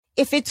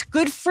if it's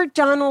good for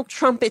Donald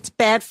Trump, it's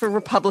bad for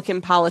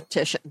Republican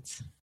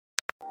politicians.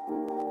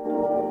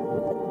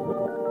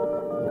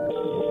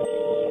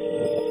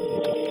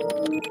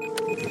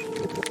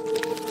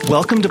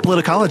 Welcome to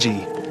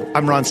Politicology.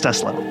 I'm Ron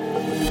Steslow.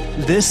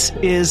 This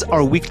is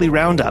our weekly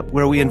roundup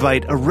where we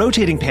invite a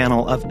rotating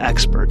panel of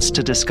experts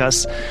to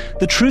discuss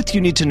the truth you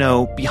need to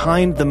know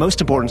behind the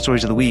most important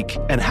stories of the week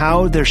and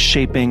how they're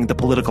shaping the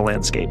political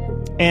landscape.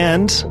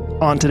 And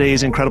on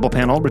today's incredible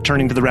panel,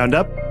 returning to the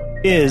roundup,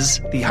 is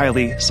the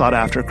highly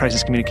sought-after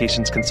crisis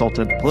communications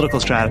consultant,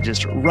 political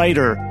strategist,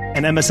 writer,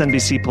 and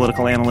MSNBC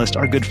political analyst,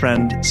 our good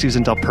friend,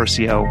 Susan Del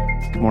Percio.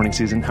 Good morning,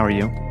 Susan. How are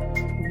you?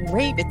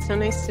 Great. It's so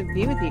nice to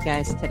be with you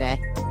guys today.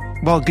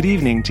 Well, good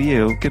evening to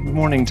you. Good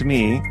morning to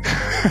me.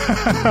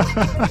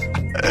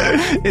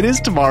 It is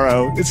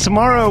tomorrow. It's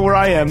tomorrow where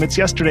I am. It's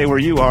yesterday where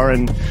you are.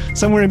 And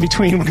somewhere in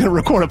between, we're going to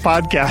record a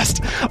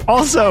podcast.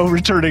 Also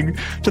returning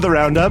to the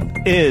roundup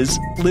is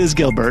Liz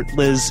Gilbert.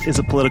 Liz is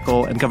a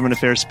political and government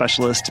affairs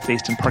specialist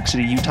based in Park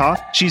City, Utah.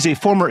 She's a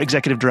former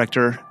executive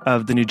director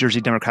of the New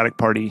Jersey Democratic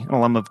Party, an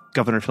alum of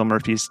Governor Phil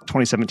Murphy's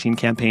 2017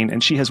 campaign.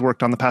 And she has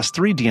worked on the past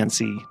 3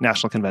 DNC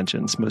national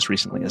conventions, most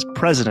recently as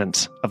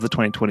president of the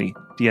 2020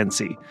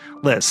 DNC.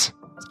 Liz,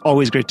 it's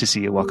always great to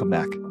see you. Welcome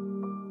back.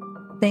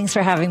 Thanks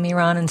for having me,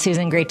 Ron and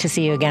Susan. Great to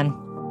see you again.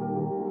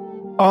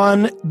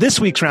 On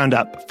this week's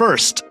roundup,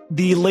 first,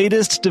 the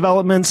latest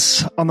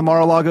developments on the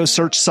Mar-a-Lago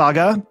search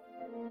saga.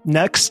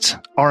 Next,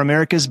 are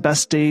America's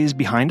best days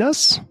behind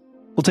us?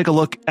 We'll take a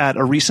look at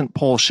a recent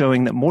poll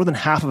showing that more than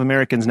half of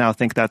Americans now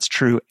think that's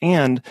true,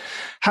 and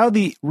how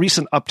the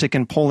recent uptick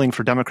in polling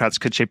for Democrats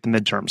could shape the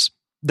midterms.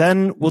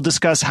 Then we'll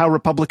discuss how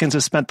Republicans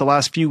have spent the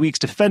last few weeks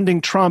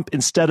defending Trump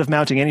instead of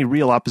mounting any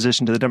real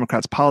opposition to the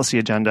Democrats' policy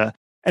agenda.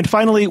 And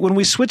finally, when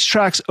we switch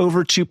tracks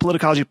over to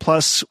Politicology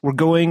Plus, we're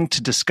going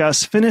to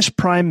discuss Finnish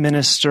Prime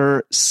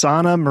Minister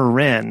Sanna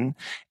Marin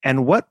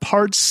and what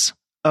parts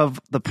of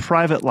the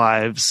private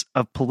lives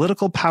of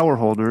political power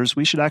holders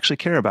we should actually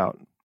care about.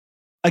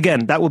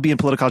 Again, that will be in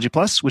Politicology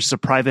Plus, which is a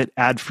private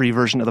ad-free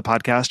version of the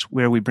podcast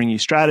where we bring you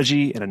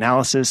strategy and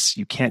analysis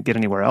you can't get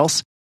anywhere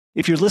else.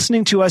 If you're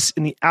listening to us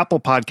in the Apple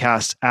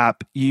Podcast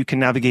app, you can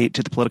navigate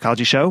to the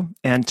Politicology Show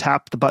and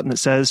tap the button that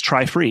says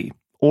Try Free.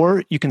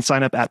 Or you can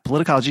sign up at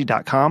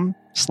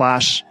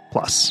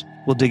politicology.com/plus.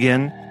 We'll dig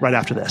in right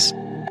after this.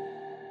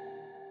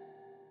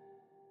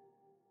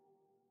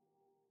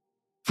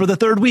 For the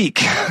third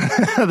week,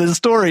 the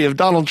story of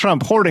Donald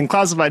Trump hoarding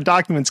classified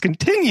documents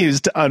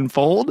continues to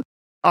unfold.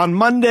 On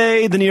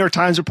Monday, the New York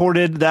Times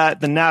reported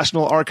that the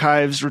National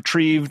Archives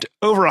retrieved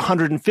over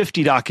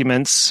 150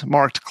 documents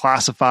marked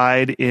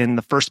classified in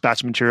the first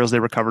batch of materials they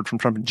recovered from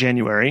Trump in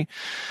January,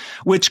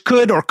 which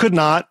could or could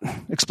not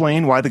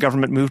explain why the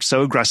government moved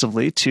so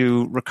aggressively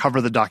to recover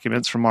the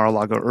documents from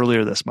Mar-a-Lago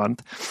earlier this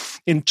month.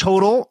 In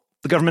total,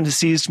 the government has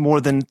seized more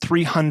than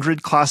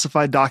 300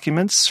 classified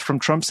documents from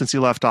Trump since he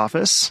left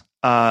office.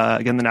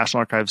 Again, the National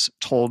Archives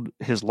told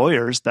his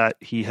lawyers that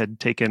he had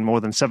taken more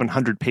than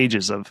 700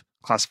 pages of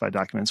classified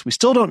documents. We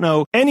still don't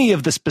know any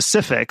of the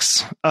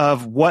specifics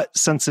of what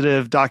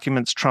sensitive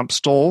documents Trump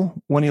stole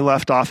when he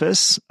left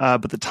office,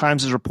 but the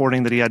Times is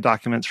reporting that he had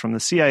documents from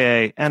the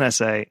CIA,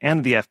 NSA,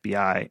 and the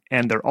FBI,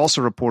 and they're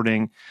also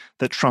reporting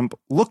that Trump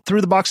looked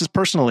through the boxes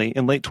personally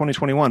in late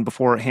 2021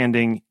 before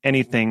handing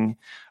anything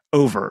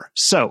over.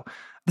 So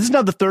this is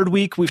now the third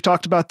week we've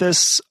talked about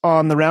this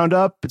on the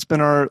Roundup. It's been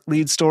our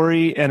lead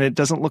story, and it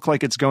doesn't look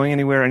like it's going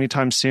anywhere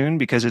anytime soon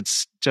because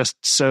it's just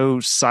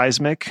so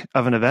seismic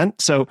of an event.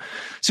 So,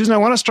 Susan, I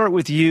want to start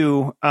with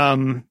you,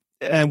 and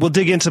we'll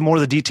dig into more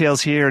of the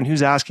details here and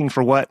who's asking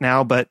for what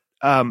now. But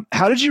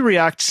how did you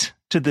react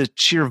to the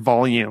sheer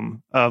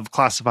volume of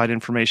classified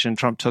information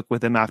Trump took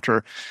with him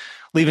after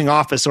leaving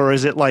office? Or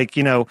is it like,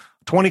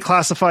 20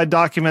 classified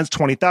documents,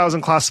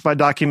 20,000 classified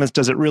documents?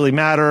 Does it really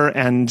matter?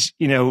 And,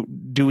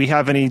 do we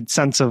have any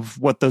sense of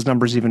what those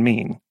numbers even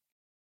mean?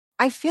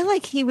 I feel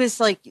like he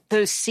was like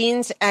those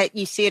scenes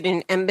you see at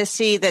an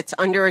embassy that's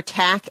under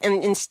attack.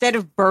 And instead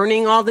of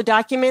burning all the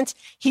documents,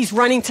 he's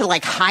running to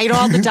like hide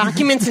all the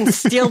documents and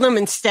steal them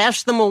and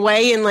stash them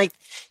away in like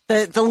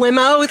the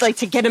limo, like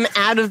to get them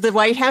out of the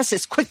White House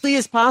as quickly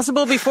as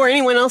possible before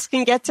anyone else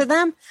can get to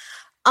them.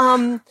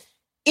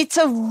 It's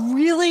a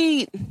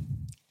really,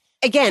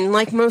 again,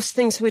 like most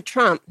things with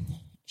Trump,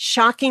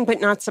 shocking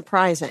but not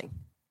surprising.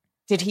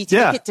 Did he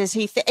take it? Does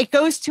he? It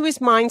goes to his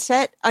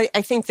mindset.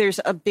 I think there's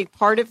a big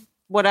part of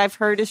what I've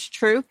heard is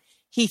true.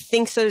 He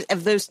thinks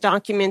of those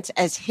documents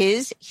as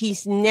his.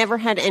 He's never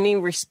had any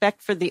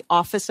respect for the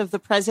office of the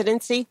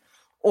presidency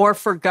or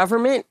for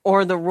government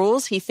or the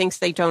rules. He thinks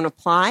they don't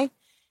apply.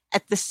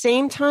 At the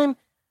same time,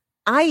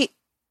 I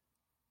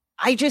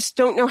just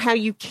don't know how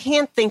you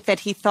can't think that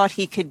he thought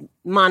he could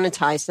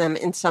monetize them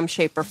in some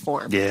shape or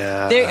form.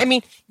 Yeah.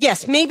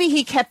 Yes, maybe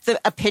he kept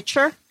a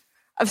picture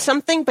of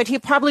something, but he's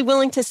probably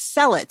willing to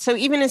sell it. So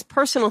even his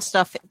personal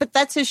stuff, but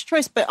that's his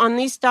choice. But on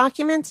these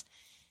documents,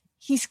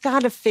 he's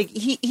got to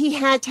figure, he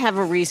had to have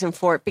a reason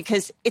for it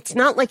because it's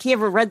not like he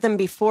ever read them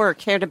before or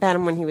cared about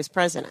them when he was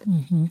president.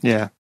 Mm-hmm.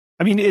 Yeah.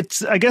 I mean,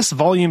 I guess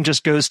volume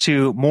just goes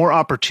to more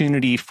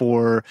opportunity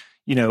for,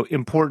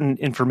 important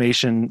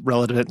information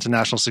relative to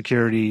national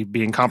security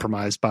being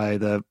compromised by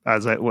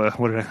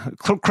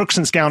crooks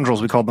and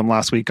scoundrels, we called them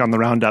last week on the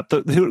Roundup,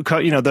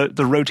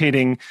 the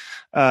rotating,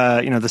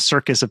 the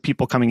circus of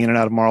people coming in and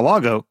out of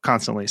Mar-a-Lago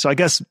constantly. So I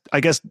guess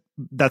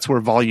that's where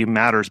volume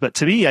matters. But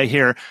to me, I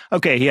hear,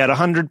 okay, he had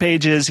 100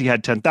 pages, he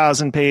had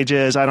 10,000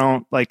 pages. I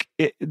don't like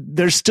it.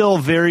 There's still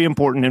very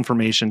important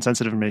information,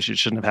 sensitive information you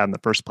shouldn't have had in the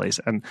first place.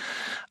 And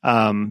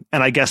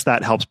I guess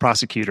that helps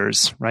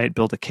prosecutors, right,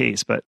 build a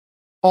case. But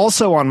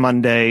also on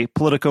Monday,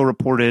 Politico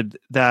reported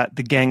that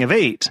the Gang of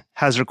Eight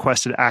has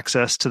requested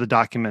access to the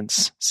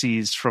documents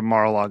seized from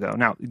Mar-a-Lago.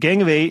 Now, the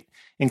Gang of Eight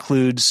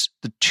includes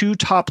the two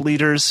top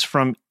leaders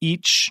from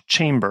each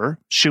chamber,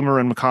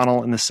 Schumer and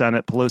McConnell in the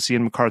Senate, Pelosi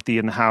and McCarthy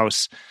in the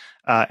House,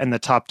 and the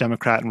top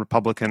Democrat and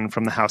Republican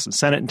from the House and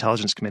Senate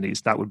Intelligence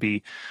Committees. That would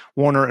be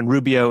Warner and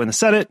Rubio in the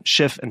Senate,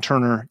 Schiff and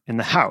Turner in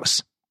the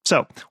House.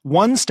 So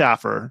one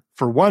staffer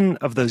for one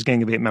of those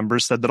Gang of Eight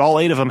members said that all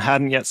 8 of them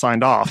hadn't yet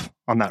signed off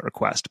on that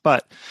request.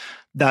 But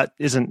that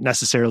isn't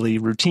necessarily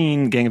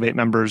routine. Gang of Eight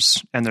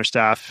members and their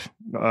staff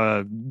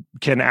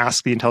can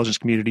ask the intelligence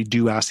community,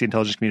 do ask the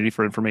intelligence community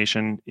for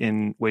information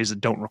in ways that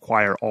don't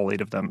require all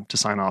 8 of them to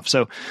sign off.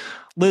 So,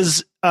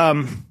 Liz,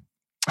 do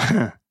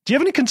you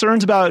have any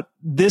concerns about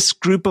this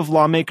group of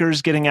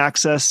lawmakers getting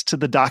access to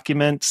the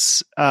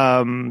documents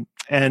and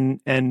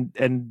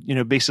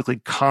basically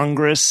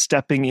Congress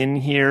stepping in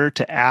here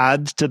to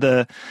add to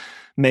the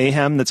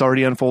mayhem that's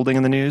already unfolding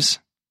in the news?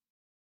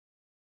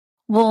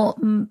 Well,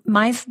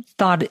 my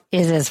thought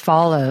is as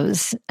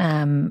follows.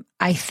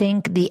 I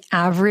think the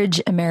average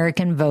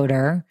American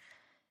voter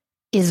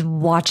is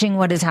watching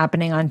what is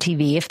happening on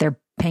TV. If they're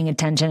paying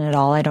attention at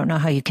all, I don't know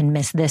how you can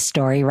miss this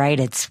story, right?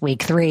 It's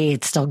week 3.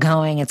 It's still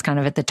going. It's kind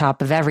of at the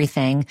top of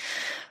everything.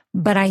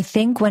 But I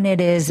think when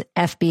it is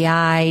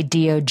FBI,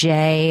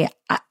 DOJ,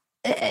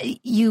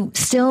 you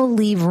still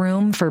leave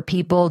room for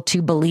people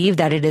to believe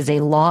that it is a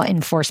law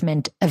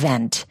enforcement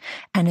event.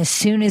 And as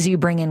soon as you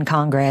bring in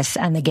Congress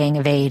and the Gang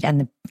of Eight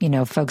and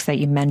the, folks that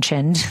you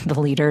mentioned, the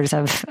leaders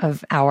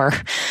of our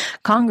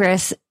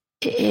Congress,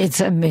 it's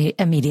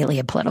immediately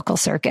a political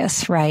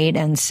circus, right?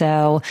 And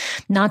so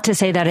not to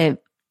say that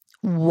it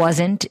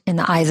wasn't in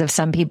the eyes of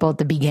some people at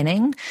the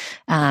beginning,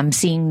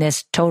 seeing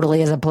this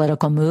totally as a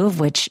political move,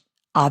 which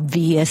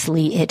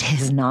obviously it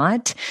is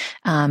not.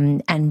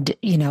 And,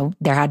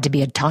 there had to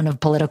be a ton of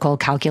political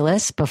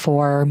calculus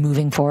before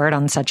moving forward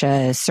on such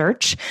a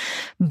search.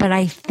 But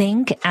I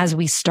think as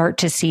we start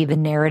to see the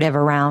narrative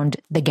around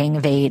the Gang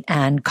of Eight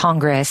and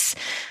Congress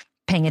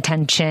paying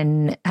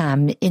attention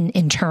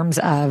in terms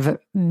of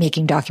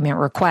making document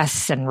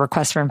requests and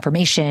requests for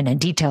information and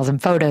details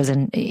and photos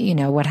and,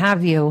 what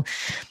have you,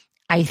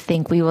 I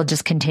think we will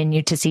just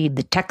continue to see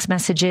the text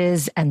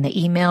messages and the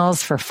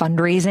emails for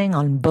fundraising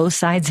on both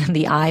sides of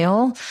the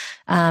aisle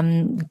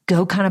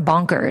go kind of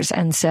bonkers.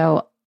 And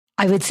so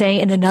I would say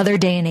in another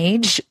day and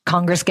age,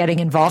 Congress getting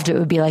involved, it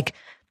would be like,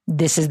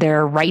 this is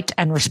their right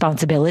and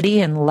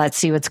responsibility, and let's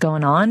see what's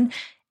going on.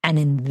 And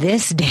in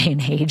this day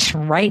and age,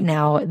 right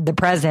now, the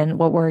present,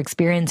 what we're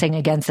experiencing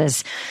against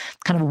this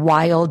kind of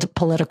wild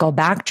political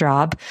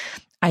backdrop,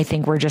 I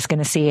think we're just going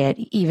to see it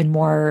even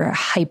more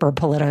hyper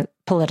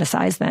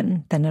politicized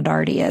than it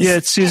already is. Yeah,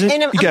 it's Susan.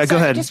 Go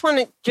ahead. I just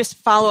want to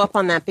follow up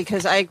on that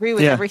because I agree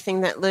with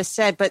everything that Liz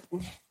said, but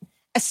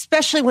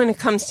especially when it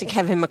comes to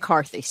Kevin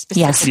McCarthy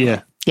specifically.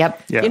 Yes. Yeah.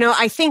 Yep. Yeah.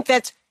 I think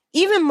that's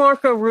even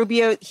Marco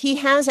Rubio, he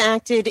has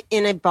acted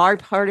in a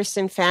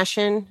bipartisan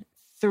fashion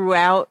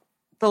throughout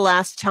the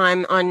last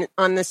time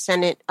on the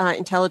Senate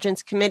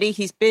Intelligence Committee.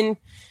 He's been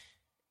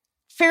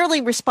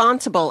fairly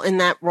responsible in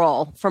that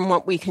role from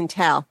what we can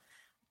tell.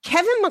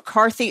 Kevin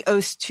McCarthy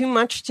owes too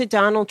much to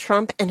Donald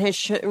Trump and has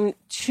shown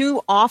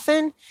too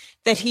often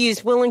that he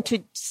is willing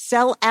to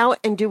sell out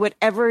and do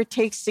whatever it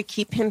takes to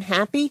keep him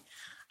happy.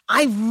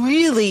 I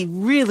really,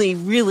 really,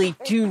 really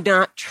do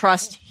not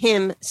trust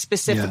him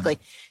specifically.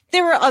 Yeah.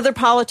 There are other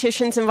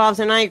politicians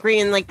involved, and I agree.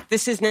 And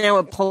this is now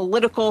a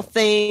political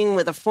thing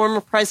with a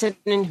former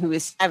president who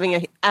is having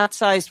an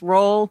outsized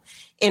role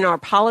in our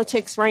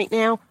politics right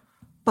now.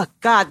 But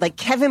God,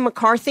 Kevin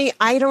McCarthy,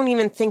 I don't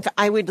even think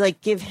I would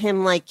give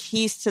him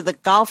keys to the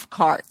golf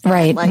cart.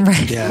 Right.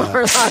 Yeah.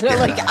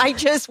 Yeah. I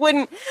just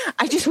wouldn't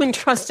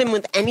trust him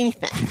with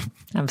anything.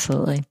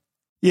 Absolutely.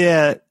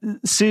 Yeah,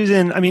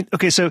 Susan, I mean,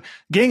 okay, so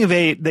Gang of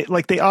Eight,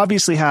 they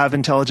obviously have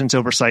intelligence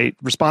oversight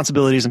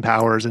responsibilities and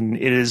powers, and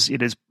it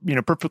is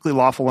perfectly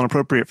lawful and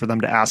appropriate for them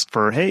to ask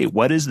for, hey,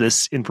 what is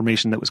this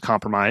information that was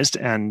compromised?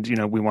 And,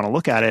 we want to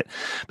look at it.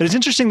 But it's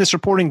interesting, this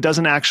reporting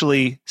doesn't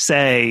actually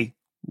say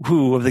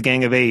who of the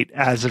Gang of Eight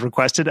has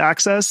requested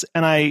access.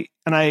 And I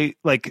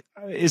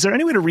is there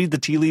any way to read the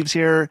tea leaves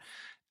here?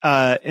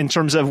 In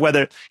terms of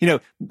whether,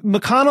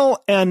 McConnell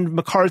and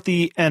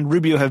McCarthy and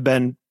Rubio have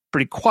been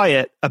pretty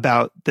quiet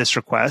about this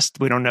request.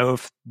 We don't know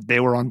if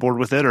they were on board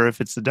with it or if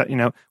it's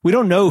we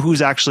don't know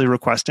who's actually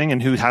requesting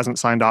and who hasn't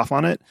signed off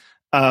on it.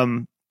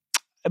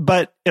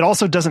 but it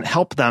also doesn't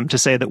help them to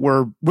say that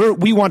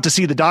we want to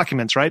see the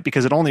documents, right?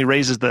 Because it only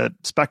raises the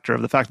specter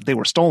of the fact that they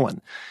were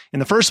stolen in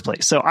the first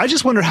place. So I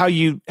just wonder how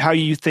you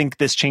think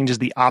this changes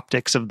the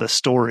optics of the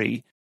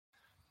story.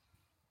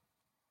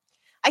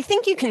 I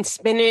think you can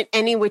spin it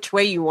any which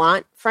way you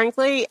want,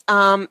 frankly.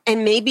 And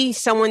maybe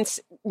someone's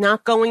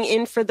not going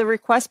in for the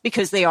request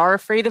because they are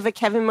afraid of a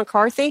Kevin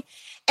McCarthy.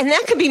 And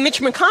that could be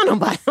Mitch McConnell,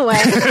 by the way.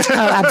 Oh,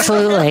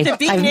 absolutely. To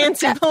beat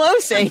Nancy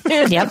Pelosi.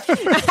 Yep.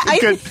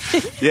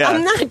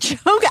 I'm not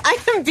joking. I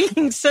am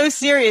being so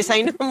serious.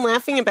 I know I'm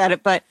laughing about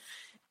it, but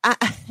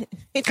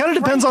it kind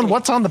of depends on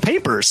what's on the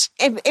papers.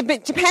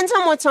 It depends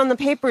on what's on the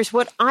papers.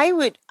 What I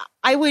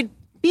would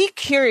be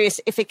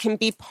curious if it can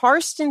be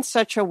parsed in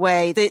such a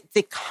way that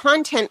the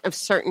content of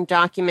certain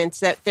documents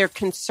that they're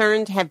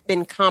concerned have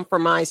been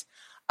compromised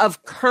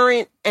of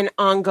current and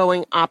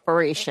ongoing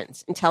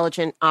operations,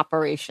 intelligent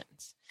operations.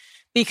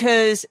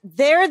 Because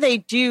there they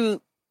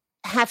do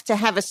have to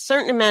have a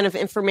certain amount of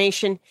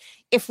information.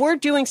 If we're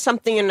doing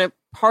something in a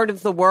part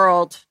of the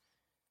world,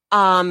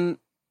 and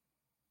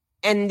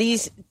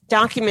these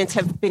documents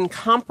have been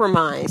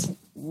compromised,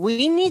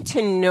 we need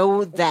to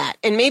know that.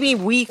 And maybe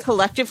we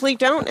collectively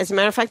don't. As a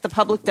matter of fact, the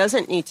public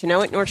doesn't need to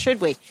know it, nor should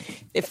we,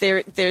 if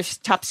there's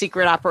top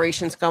secret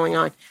operations going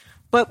on.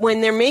 But when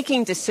they're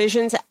making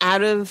decisions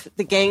out of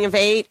the Gang of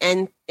Eight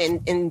and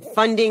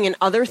funding and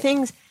other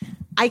things,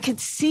 I could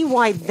see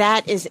why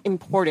that is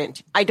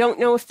important. I don't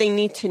know if they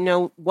need to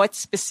know what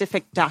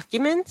specific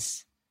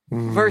documents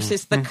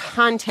versus the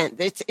content.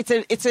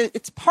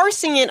 It's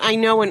parsing it, I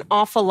know, an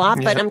awful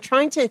lot, but I'm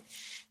trying to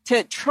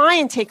try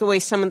and take away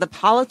some of the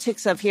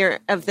politics of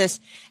this.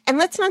 And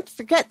let's not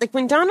forget, like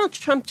when Donald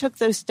Trump took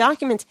those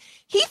documents,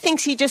 he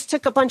thinks he just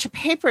took a bunch of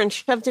paper and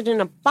shoved it in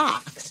a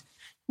box.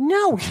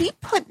 No, he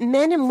put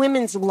men and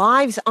women's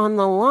lives on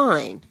the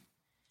line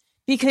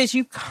because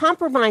you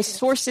compromise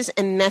sources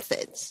and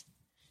methods.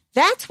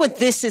 That's what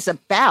this is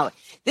about.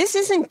 This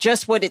isn't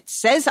just what it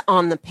says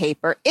on the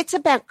paper. It's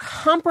about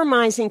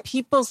compromising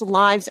people's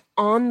lives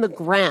on the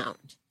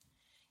ground.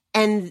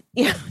 And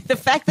the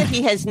fact that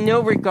he has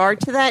no regard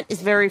to that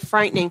is very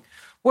frightening,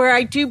 where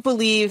I do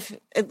believe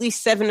at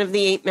least 7 of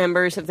the 8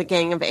 members of the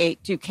Gang of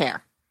Eight do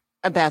care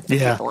about the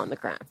people on the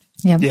ground.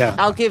 Yeah.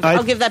 I'll give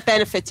that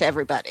benefit to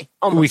everybody.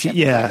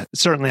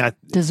 Certainly. I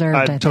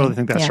totally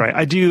think that's right.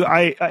 I do.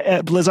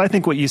 Liz, I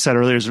think what you said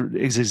earlier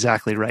is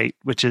exactly right,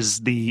 which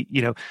is the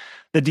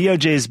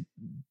DOJ's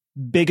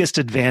biggest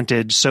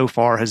advantage so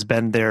far has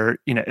been their,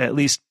 at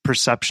least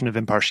perception of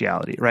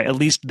impartiality, right? At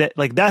least that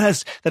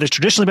has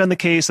traditionally been the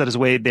case. That is the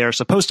way they're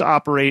supposed to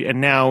operate. And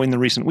now in the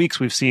recent weeks,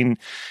 we've seen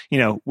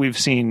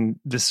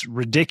this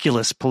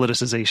ridiculous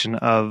politicization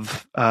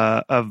of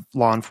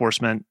law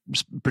enforcement,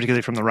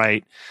 particularly from the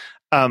right.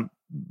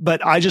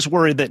 But I just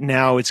worry that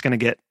now it's going to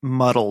get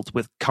muddled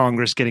with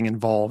Congress getting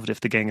involved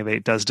if the Gang of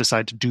Eight does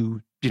decide to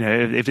do,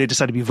 if they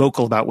decide to be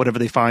vocal about whatever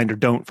they find or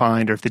don't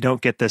find, or if they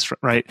don't get this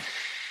right.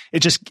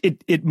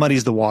 It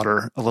muddies the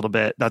water a little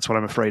bit. That's what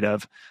I'm afraid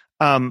of.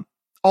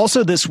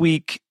 Also this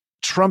week,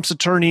 Trump's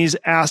attorneys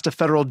asked a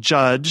federal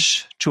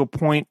judge to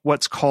appoint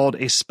what's called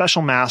a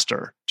special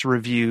master to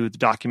review the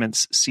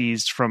documents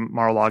seized from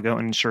Mar-a-Lago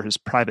and ensure his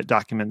private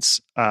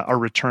documents are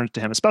returned to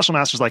him. A special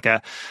master is like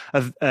a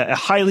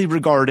highly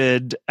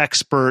regarded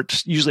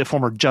expert, usually a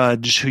former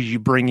judge, who you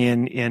bring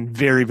in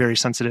very, very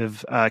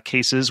sensitive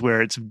cases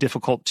where it's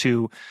difficult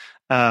to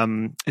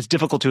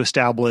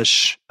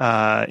establish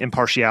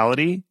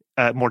impartiality.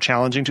 More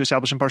challenging to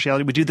establish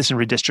impartiality. We do this in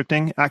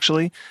redistricting,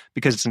 actually,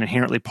 because it's an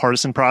inherently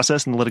partisan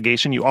process in the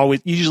litigation.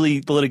 Usually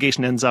the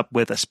litigation ends up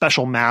with a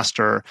special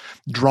master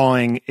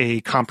drawing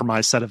a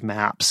compromised set of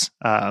maps.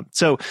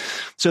 So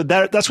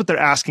that's what they're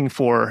asking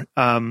for.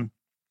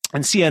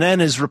 And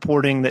CNN is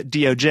reporting that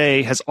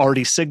DOJ has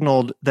already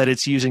signaled that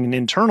it's using an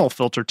internal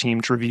filter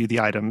team to review the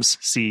items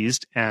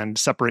seized and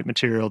separate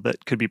material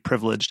that could be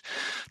privileged.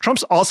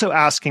 Trump's also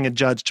asking a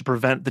judge to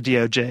prevent the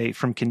DOJ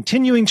from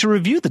continuing to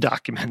review the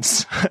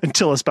documents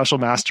until a special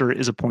master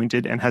is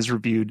appointed and has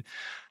reviewed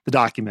the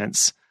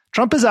documents.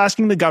 Trump is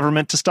asking the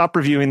government to stop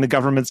reviewing the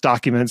government's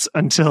documents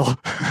until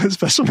a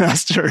special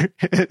master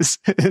is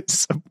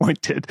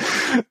appointed.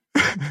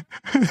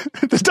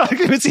 The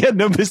documents he had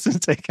no business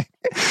taking.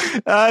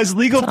 His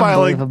legal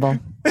filing.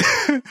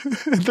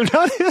 They're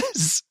not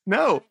his.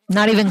 No.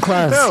 Not even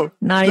close. No.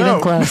 Not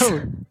even close.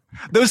 No.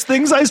 Those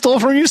things I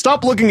stole from you,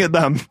 stop looking at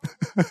them.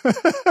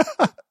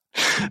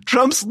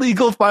 Trump's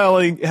legal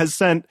filing has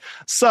sent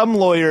some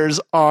lawyers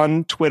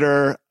on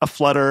Twitter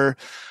aflutter.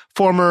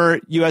 Former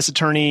U.S.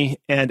 Attorney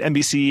and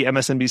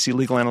MSNBC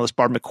legal analyst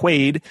Barb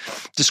McQuaid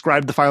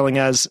described the filing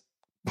as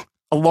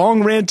a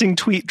long ranting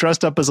tweet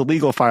dressed up as a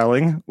legal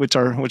filing, which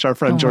our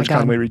friend George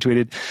Conway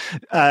retweeted.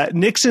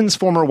 Nixon's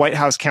former White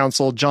House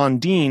counsel John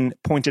Dean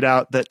pointed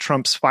out that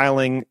Trump's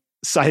filing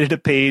cited a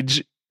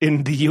page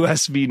in the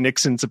U.S. v.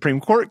 Nixon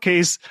Supreme Court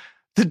case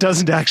that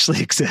doesn't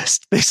actually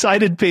exist. They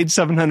cited page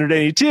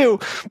 782,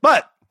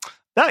 but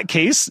that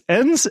case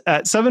ends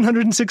at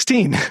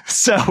 716.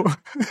 So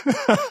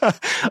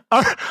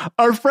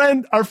our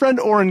friend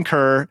Oren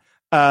Kerr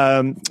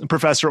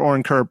Professor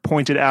Oren Kerr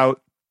pointed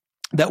out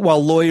that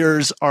while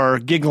lawyers are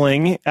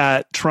giggling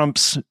at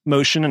Trump's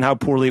motion and how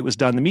poorly it was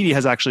done, the media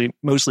has actually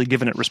mostly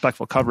given it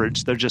respectful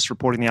coverage. They're just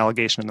reporting the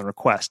allegation and the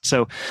request.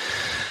 So,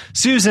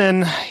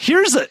 Susan,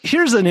 here's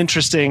an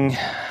interesting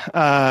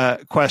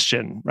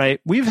question,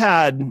 right? We've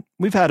had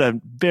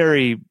a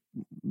very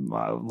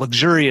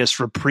luxurious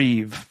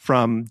reprieve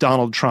from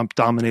Donald Trump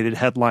dominated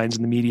headlines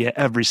in the media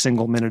every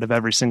single minute of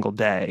every single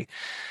day,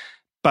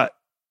 but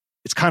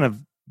it's kind of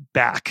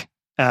back.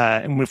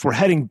 And if we're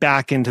heading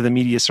back into the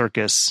media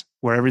circus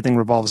where everything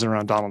revolves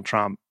around Donald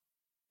Trump,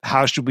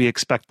 how should we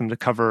expect them to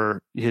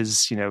cover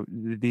his,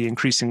 the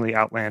increasingly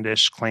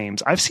outlandish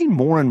claims? I've seen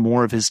more and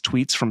more of his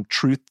tweets from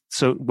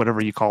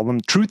whatever you call them,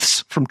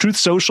 truths from Truth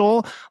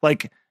Social.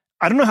 Like,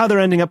 I don't know how they're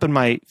ending up in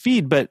my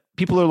feed, but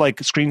people are like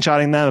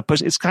screenshotting them.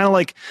 It's kind of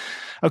like,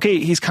 okay,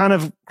 he's kind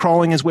of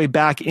crawling his way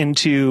back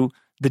into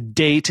the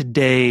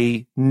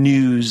day-to-day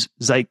news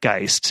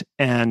zeitgeist.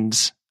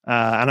 And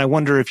I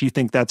wonder if you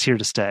think that's here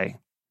to stay.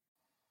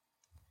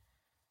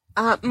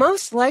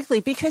 Most likely,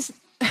 because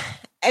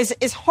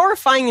as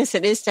horrifying as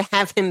it is to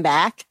have him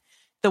back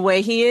the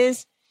way he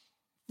is,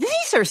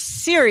 these are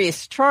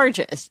serious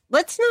charges.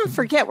 Let's not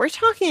forget, we're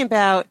talking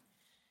about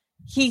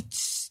he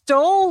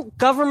stole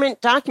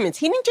government documents.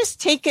 He didn't just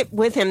take it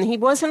with him. He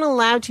wasn't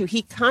allowed to.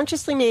 He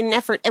consciously made an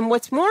effort. And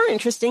what's more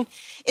interesting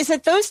is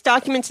that those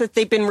documents that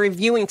they've been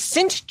reviewing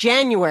since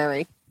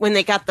January, when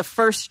they got the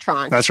first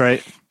tranche. That's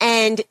right.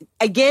 And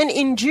again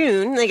in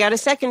June, they got a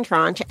second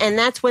tranche. And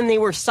that's when they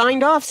were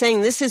signed off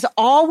saying, this is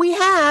all we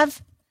have.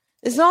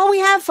 This is all we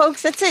have,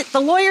 folks. That's it. The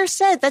lawyer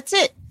said, that's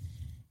it.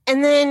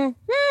 And then,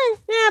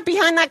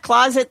 behind that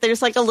closet,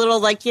 there's like a little,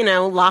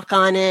 lock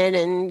on it.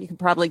 And you can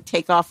probably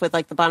take off with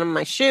like the bottom of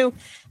my shoe.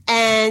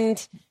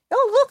 And,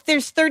 oh, look,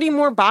 there's 30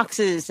 more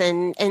boxes.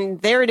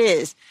 And there it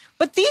is.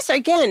 But these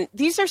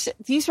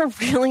are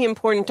really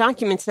important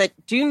documents that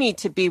do need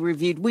to be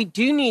reviewed. We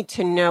do need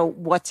to know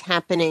what's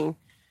happening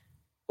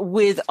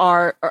with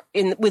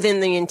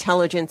within the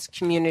intelligence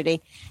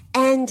community,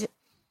 and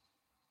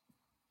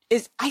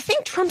I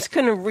think Trump's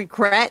going to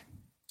regret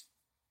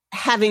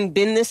having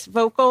been this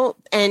vocal.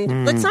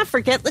 And let's not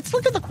forget. Let's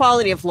look at the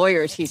quality of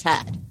lawyers he's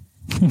had.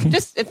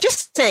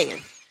 just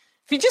saying.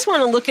 If you just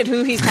want to look at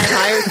who he's had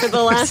hired for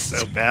the last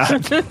so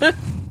bad.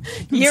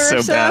 year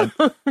or so,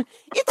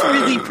 it's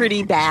really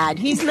pretty bad.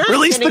 He's not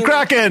release the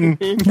Kraken.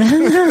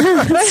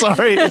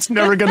 Sorry, it's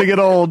never going to get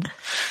old.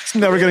 It's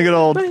never going to get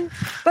old.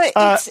 But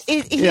I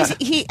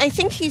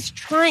think he's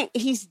trying.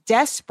 He's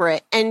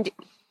desperate, and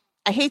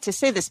I hate to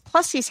say this.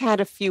 Plus, he's had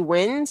a few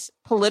wins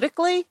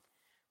politically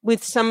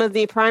with some of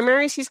the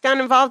primaries he's gotten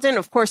involved in.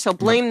 Of course, he'll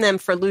blame them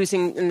for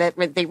losing, and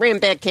that they ran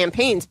bad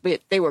campaigns,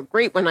 but they were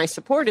great when I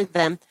supported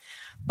them.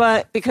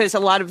 But because a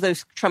lot of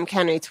those Trump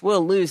candidates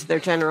will lose their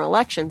general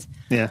elections.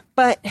 Yeah.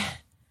 But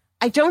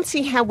I don't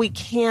see how we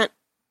can't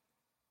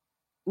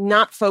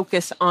not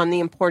focus on the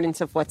importance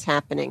of what's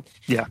happening.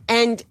 Yeah.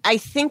 And I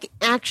think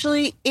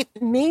actually it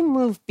may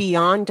move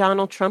beyond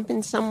Donald Trump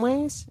in some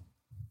ways,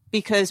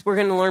 because we're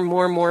going to learn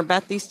more and more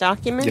about these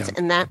documents,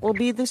 and that will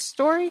be the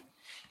story.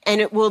 And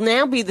it will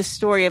now be the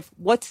story of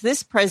what's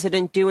this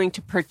president doing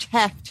to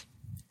protect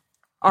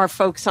our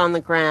folks on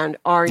the ground,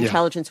 our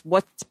intelligence,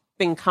 what's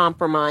been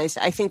compromised.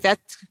 I think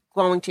that's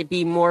going to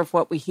be more of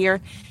what we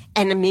hear.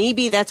 And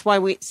maybe that's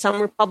why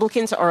some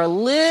Republicans are a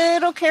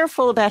little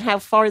careful about how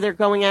far they're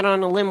going out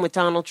on a limb with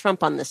Donald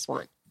Trump on this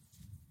one.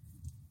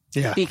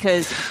 Yeah.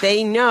 Because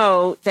they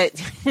know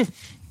that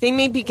they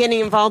may be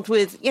getting involved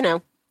with,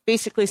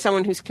 basically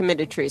someone who's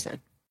committed treason.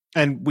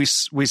 And we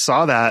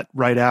saw that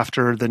right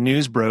after the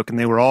news broke, and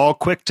they were all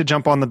quick to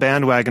jump on the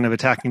bandwagon of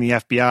attacking the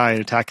FBI and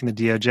attacking the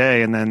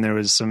DOJ. And then there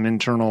was some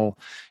internal,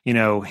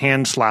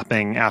 hand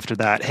slapping after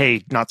that.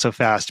 Hey, not so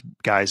fast,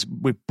 guys.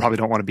 We probably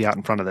don't want to be out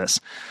in front of this.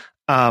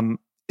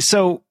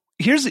 So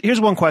here's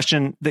one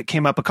question that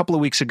came up a couple of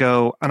weeks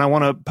ago, and I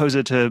want to pose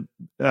it to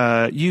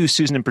you,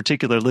 Susan, in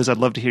particular. Liz, I'd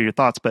love to hear your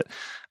thoughts, but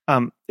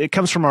it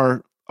comes from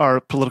our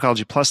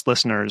Politicology Plus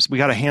listeners. We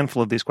got a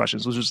handful of these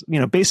questions, which is,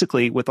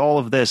 basically with all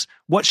of this,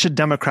 what should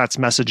Democrats'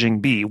 messaging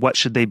be? What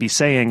should they be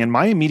saying? And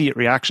my immediate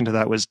reaction to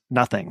that was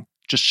nothing.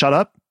 Just shut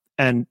up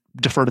and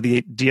defer to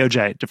the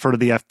DOJ, defer to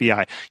the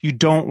FBI. You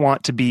don't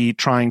want to be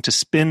trying to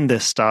spin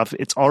this stuff.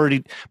 It's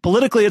already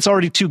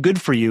too good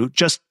for you.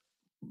 Just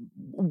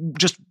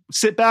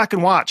sit back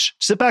and watch.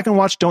 Sit back and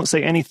watch. Don't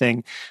say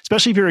anything,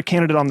 especially if you're a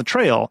candidate on the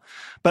trail.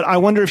 But I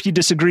wonder if you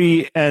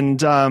disagree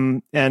and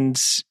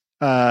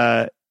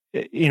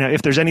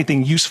if there's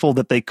anything useful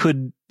that they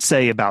could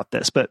say about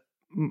this. But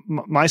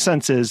my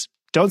sense is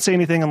don't say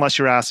anything unless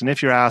you're asked. And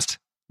if you're asked,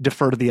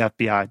 defer to the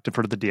FBI,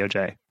 defer to the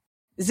DOJ.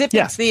 Zip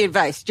it's the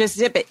advice. Just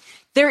zip it.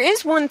 There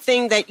is one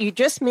thing that you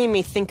just made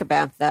me think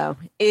about, though,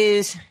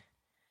 is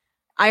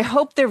I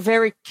hope they're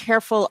very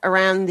careful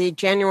around the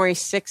January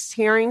 6th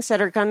hearings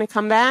that are going to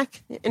come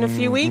back in a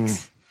few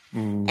weeks,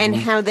 and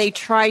how they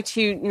try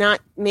to not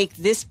make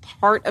this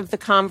part of the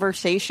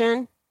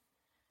conversation,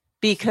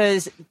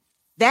 because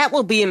that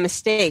will be a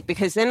mistake,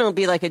 because then it'll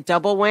be like a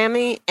double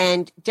whammy,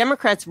 and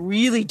Democrats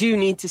really do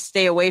need to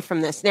stay away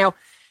from this. Now,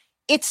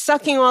 it's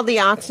sucking all the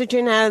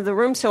oxygen out of the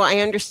room, so I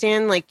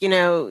understand,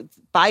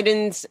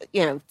 Biden's,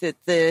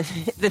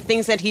 the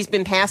things that he's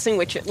been passing,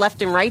 which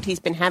left and right, he's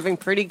been having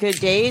pretty good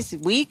days,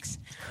 weeks,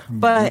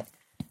 but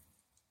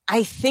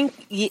I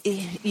think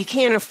you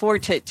can't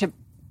afford to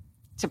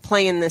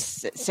play in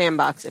this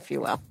sandbox, if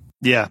you will.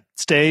 Yeah.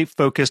 Stay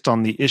focused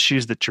on the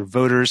issues that your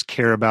voters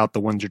care about,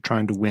 the ones you're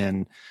trying to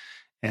win.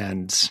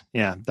 And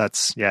I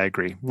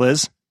agree.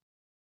 Liz?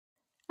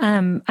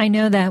 I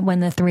know that when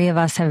the three of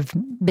us have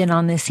been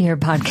on this here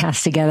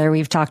podcast together,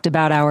 we've talked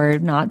about our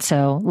not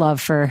so love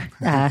for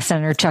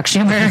Senator Chuck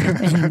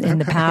Schumer in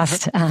the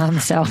past.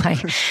 So I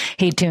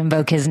hate to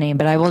invoke his name,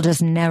 but I will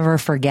just never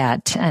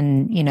forget.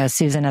 And,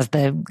 Susan, as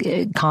the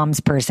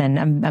comms person,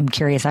 I'm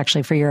curious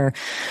actually for your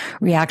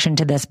reaction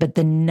to this, but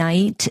the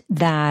night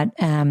that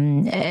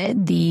I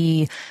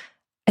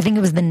think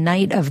it was the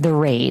night of the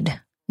raid.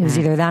 It was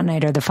either that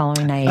night or the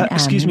following night.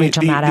 Excuse me,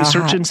 the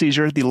search and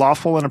seizure, the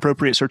lawful and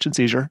appropriate search and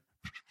seizure.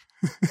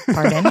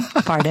 Pardon.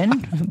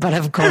 But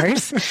of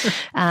course,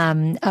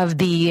 of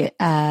the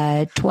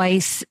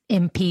twice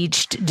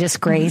impeached,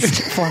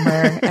 disgraced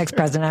former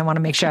ex-president, I want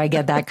to make sure I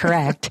get that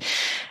correct.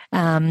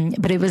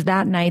 But it was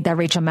that night that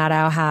Rachel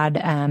Maddow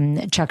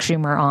had Chuck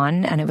Schumer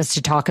on, and it was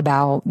to talk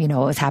about,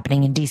 what was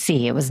happening in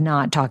D.C. It was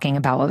not talking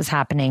about what was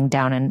happening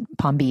down in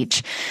Palm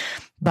Beach.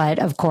 But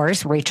of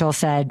course, Rachel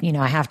said,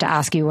 I have to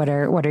ask you, what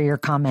are your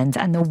comments?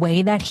 And the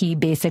way that he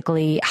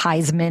basically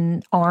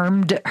Heisman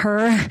armed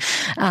her,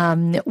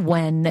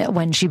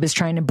 when she was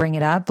trying to bring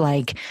it up,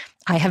 like,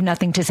 I have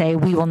nothing to say.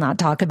 We will not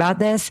talk about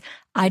this.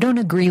 I don't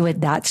agree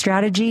with that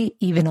strategy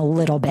even a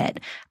little bit.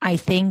 I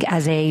think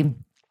as a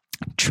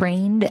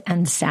trained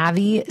and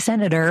savvy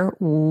senator,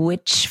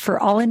 which for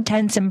all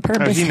intents and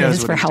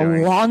purposes, for how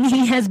long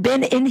he has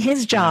been in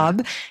his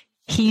job,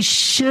 he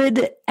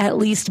should at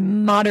least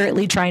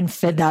moderately try and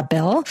fit that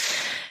bill.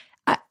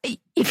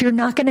 If you're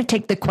not going to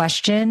take the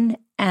question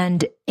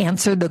and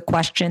answer the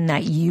question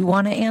that you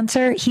want to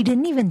answer, he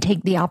didn't even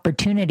take the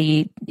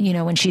opportunity,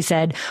 when she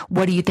said,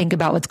 what do you think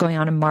about what's going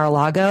on in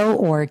Mar-a-Lago?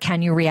 Or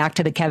can you react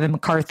to the Kevin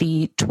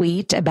McCarthy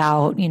tweet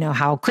about,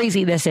 how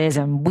crazy this is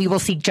and we will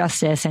seek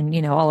justice and,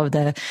 all of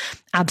the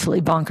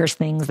absolutely bonkers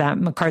things that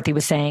McCarthy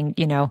was saying,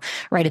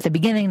 right at the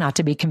beginning, not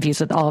to be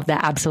confused with all of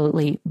the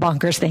absolutely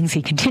bonkers things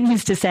he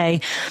continues to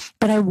say.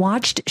 But I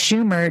watched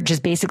Schumer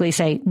just basically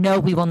say, no,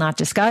 we will not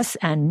discuss,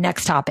 and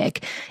next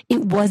topic.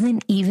 It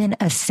wasn't even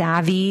a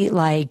savvy,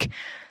 like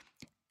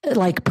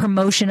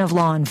promotion of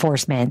law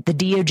enforcement. The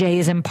DOJ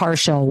is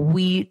impartial.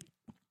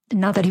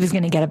 Not that he was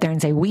going to get up there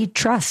and say, we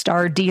trust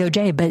our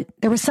DOJ, but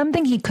there was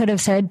something he could have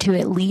said to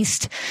at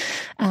least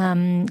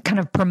kind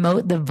of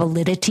promote the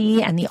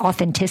validity and the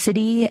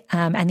authenticity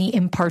and the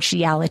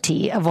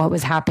impartiality of what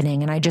was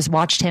happening. And I just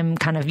watched him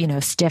kind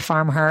of, stiff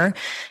arm her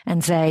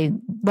and say,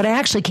 what I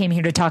actually came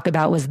here to talk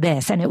about was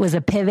this. And it was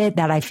a pivot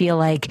that I feel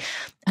like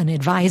an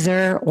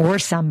advisor or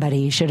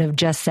somebody should have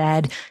just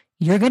said,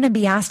 you're going to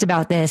be asked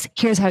about this.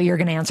 Here's how you're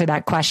going to answer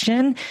that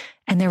question.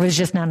 And there was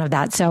just none of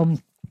that. So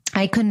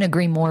I couldn't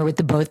agree more with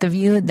the both of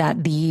you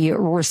that the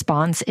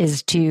response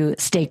is to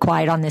stay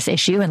quiet on this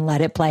issue and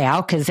let it play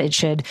out, because it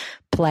should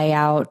play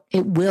out.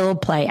 It will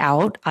play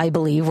out, I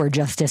believe, where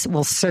justice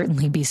will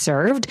certainly be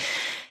served.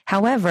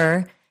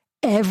 However,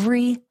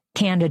 every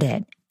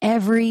candidate,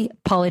 every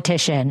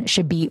politician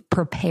should be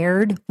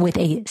prepared with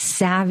a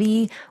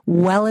savvy,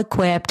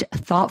 well-equipped,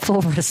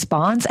 thoughtful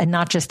response, and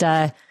not just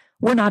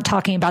we're not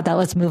talking about that.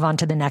 Let's move on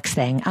to the next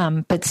thing.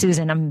 But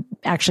Susan, I'm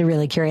actually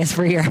really curious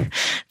for your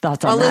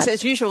thoughts on that. Well, Liz,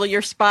 as usual,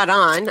 you're spot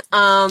on.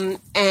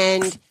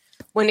 And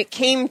when it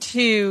came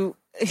to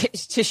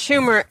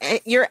Schumer,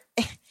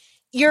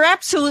 you're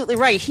absolutely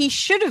right. He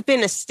should have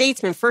been a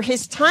statesman. For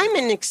his time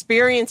and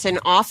experience in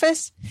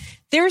office,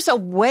 there's a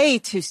way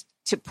to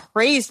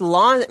praise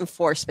law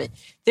enforcement.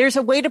 There's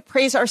a way to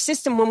praise our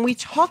system. When we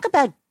talk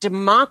about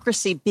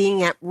democracy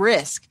being at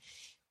risk,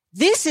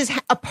 this is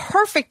a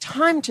perfect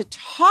time to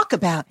talk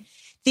about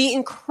the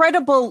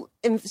incredible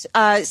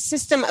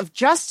system of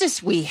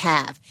justice we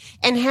have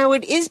and how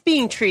it is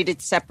being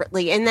treated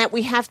separately, and that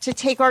we have to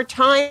take our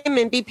time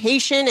and be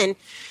patient and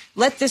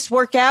let this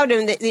work out.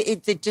 And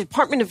the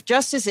Department of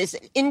Justice is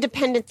an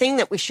independent thing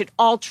that we should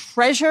all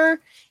treasure.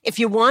 If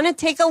you want to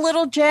take a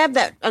little jab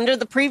that under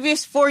the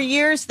previous 4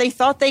 years, they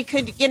thought they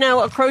could,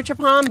 encroach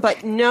upon,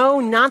 but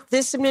no, not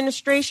this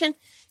administration.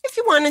 If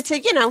you wanted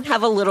to,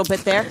 have a little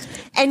bit there.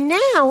 And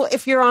now,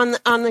 if you're on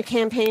the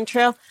campaign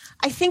trail,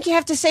 I think you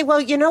have to say, well,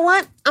 you know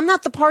what? I'm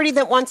not the party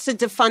that wants to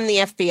defund the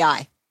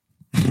FBI.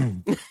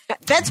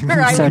 That's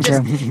where I would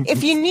just,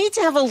 if you need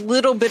to have a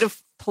little bit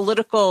of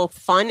political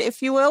fun,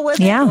 if you will, with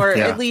it, or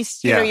at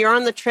least, you're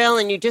on the trail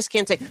and you just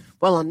can't say,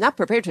 well, I'm not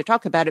prepared to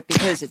talk about it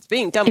because it's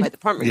being done by the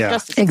Department of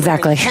Justice.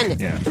 Exactly.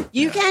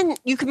 You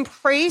can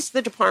praise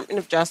the Department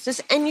of Justice,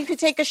 and you could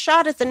take a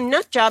shot at the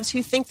nut jobs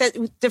who think that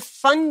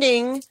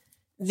defunding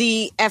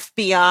the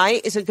FBI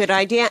is a good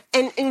idea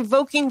and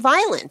invoking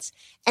violence.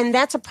 And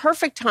that's a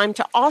perfect time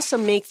to also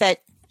make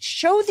that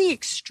show the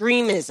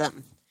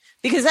extremism,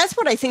 because that's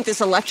what I think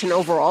this election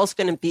overall is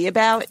going to be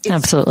about. It's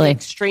absolutely the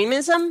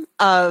extremism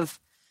of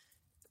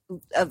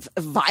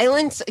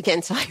violence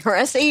against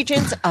IRS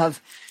agents,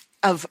 of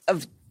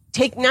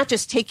not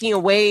just taking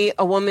away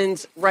a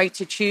woman's right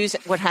to choose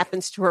what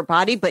happens to her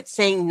body, but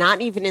saying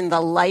not even in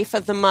the life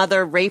of the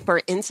mother, rape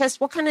or incest.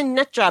 What kind of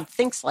nut job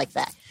thinks like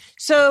that?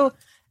 So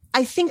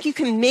I think you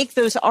can make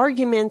those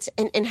arguments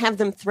and have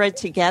them thread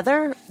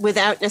together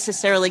without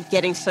necessarily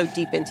getting so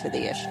deep into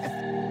the issue.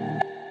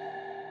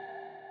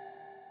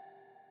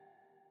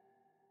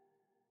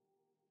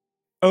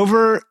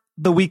 Over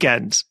the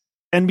weekend,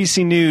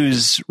 NBC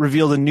News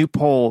revealed a new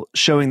poll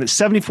showing that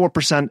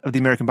 74% of the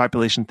American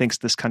population thinks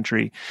this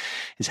country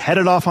is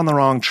headed off on the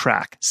wrong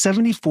track.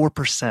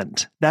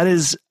 74%. That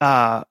is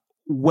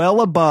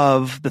well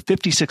above the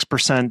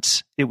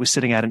 56% it was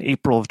sitting at in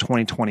April of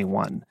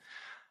 2021.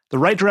 The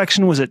right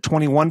direction was at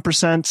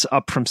 21%,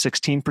 up from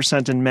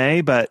 16% in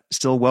May, but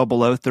still well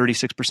below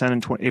 36% in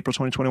April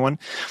 2021.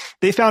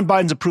 They found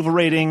Biden's approval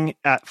rating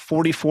at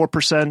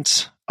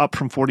 44%, up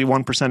from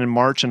 41% in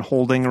March and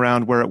holding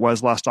around where it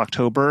was last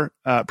October.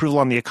 Approval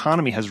on the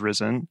economy has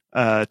risen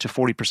to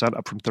 40%,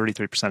 up from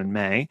 33% in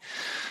May.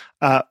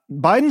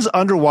 Biden's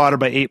underwater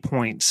by 8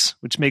 points,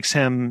 which makes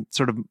him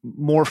sort of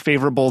more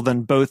favorable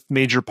than both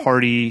major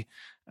party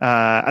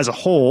as a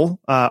whole,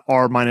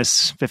 R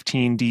minus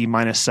 15, D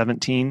minus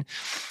 17.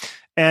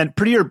 And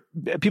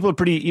people are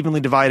pretty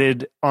evenly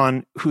divided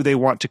on who they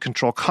want to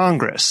control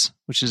Congress,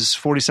 which is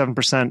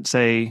 47%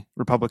 say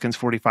Republicans,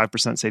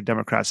 45% say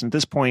Democrats. And at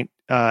this point,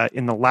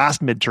 in the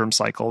last midterm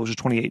cycle, which was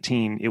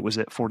 2018, it was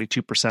at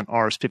 42%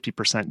 R's,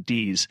 50%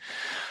 D's.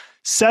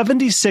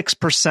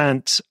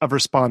 76% of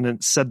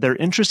respondents said their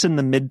interest in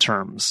the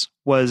midterms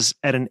was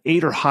at an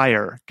 8 or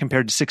higher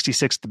compared to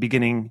 66 at the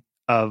beginning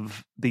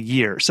of the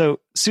year.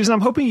 So, Susan,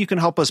 I'm hoping you can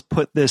help us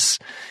put this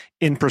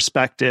in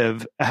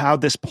perspective, how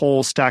this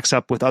poll stacks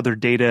up with other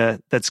data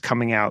that's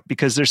coming out,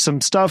 because there's some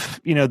stuff,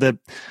 that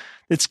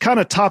it's kind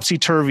of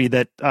topsy-turvy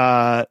that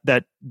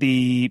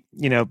the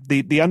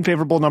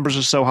unfavorable numbers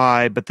are so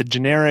high, but the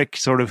generic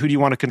sort of who do you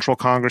want to control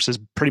Congress is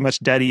pretty much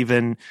dead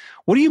even.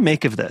 What do you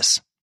make of this?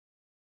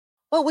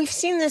 Well, we've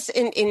seen this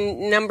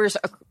in numbers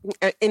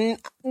in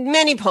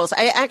many polls.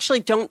 I actually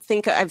don't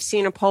think I've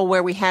seen a poll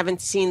where we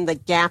haven't seen the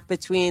gap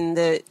between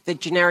the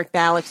generic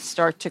ballots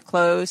start to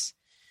close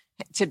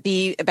to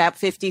be about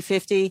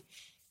 50-50.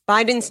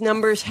 Biden's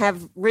numbers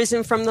have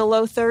risen from the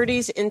low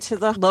 30s into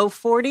the low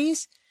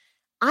 40s.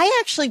 I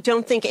actually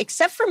don't think,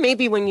 except for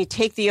maybe when you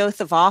take the oath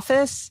of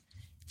office,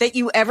 that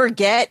you ever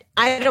get,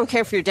 I don't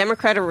care if you're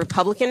Democrat or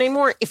Republican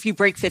anymore, if you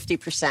break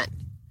 50%.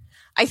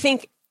 I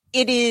think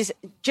it is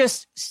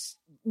just,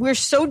 we're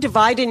so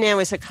divided now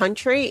as a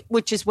country,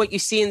 which is what you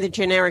see in the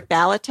generic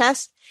ballot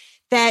test,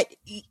 that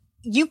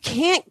you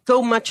can't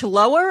go much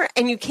lower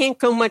and you can't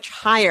go much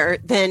higher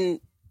than,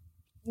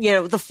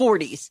 the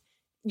 40s.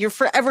 You're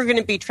forever going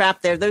to be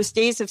trapped there. Those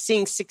days of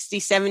seeing 60,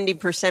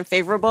 70%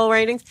 favorable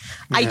ratings,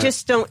 yeah.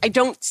 I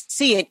don't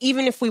see it.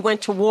 Even if we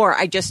went to war,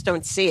 I just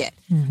don't see it.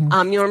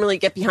 Mm-hmm. You normally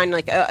get behind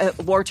like a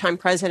wartime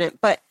president,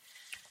 but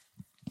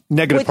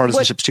negative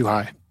partisanship's too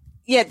high.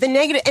 Yeah, the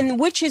negative, and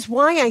which is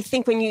why I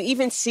think when you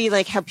even see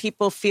like how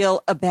people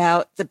feel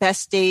about the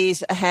best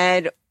days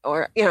ahead,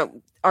 or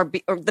or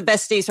the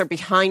best days are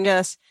behind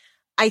us,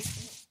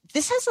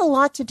 this has a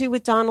lot to do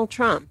with Donald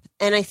Trump.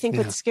 And I think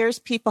what scares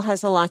people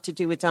has a lot to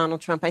do with Donald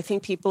Trump. I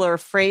think people are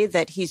afraid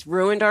that he's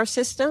ruined our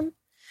system.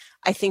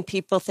 I think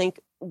people think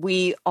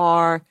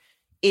we're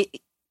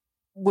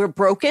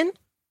broken.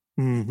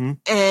 Mm-hmm.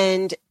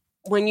 And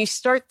when you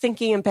start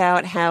thinking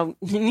about how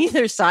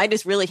neither side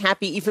is really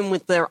happy, even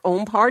with their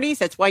own parties,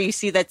 that's why you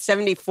see that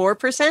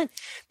 74%.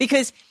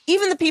 Because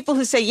even the people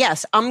who say,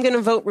 yes, I'm going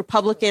to vote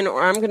Republican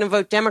or I'm going to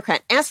vote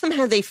Democrat, ask them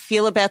how they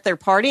feel about their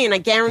party. And I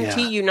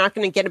guarantee you're not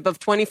going to get above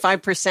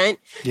 25%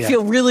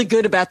 feel really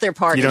good about their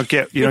party.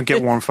 You don't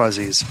get warm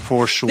fuzzies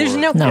for sure.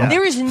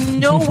 There is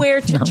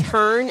nowhere to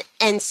turn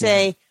and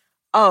say,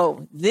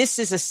 oh, this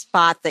is a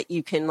spot that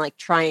you can like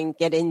try and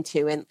get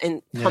into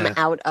and come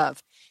out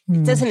of.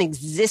 It doesn't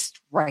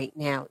exist right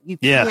now. You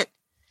can't.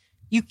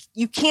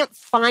 You can't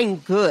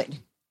find good.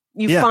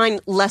 You find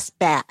less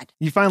bad.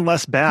 You find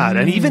less bad,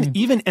 and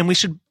even and we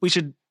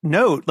should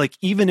note, like,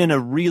 even in a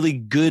really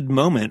good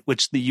moment,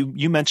 which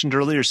you mentioned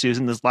earlier,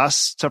 Susan, this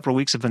last several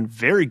weeks have been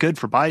very good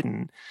for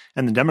Biden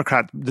and the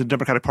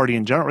Democratic Party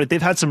in general. Right?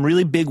 They've had some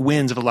really big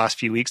wins over the last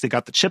few weeks. They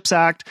got the CHIPS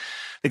Act,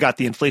 they got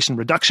the Inflation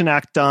Reduction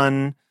Act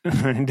done.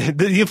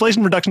 The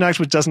Inflation Reduction Act,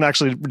 which doesn't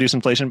actually reduce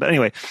inflation, but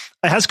anyway,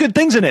 it has good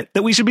things in it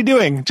that we should be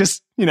doing.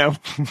 Just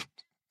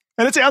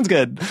and it sounds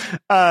good.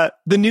 The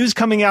news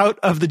coming out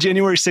of the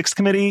January 6th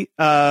committee,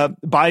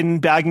 Biden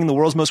bagging the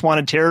world's most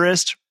wanted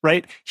terrorist,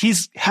 right?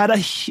 He's had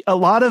a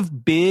lot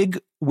of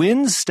big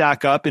wins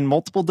stack up in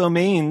multiple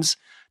domains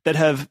that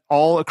have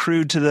all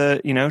accrued to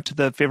the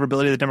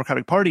favorability of the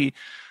Democratic Party.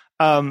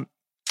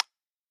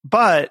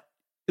 But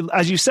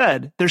as you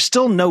said, there's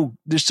still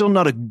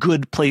not a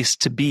good place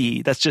to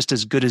be. That's just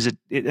as good as it.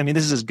 I mean,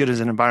 this is as good as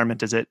an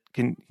environment as it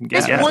can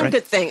get. There's one right?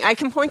 good thing. I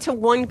can point to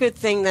one good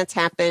thing that's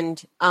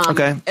happened,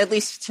 at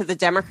least to the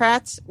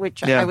Democrats,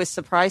 which I was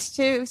surprised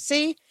to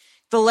see.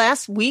 The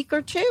last week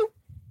or two,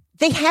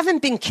 they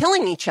haven't been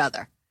killing each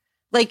other.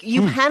 Like,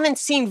 you haven't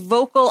seen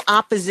vocal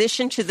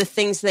opposition to the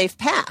things they've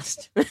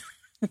passed.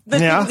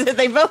 Things that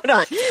they vote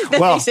on.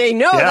 They say,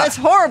 no, that's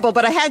horrible,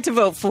 but I had to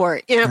vote for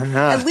it.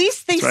 At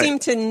least they seem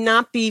to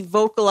not be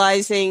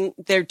vocalizing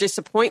their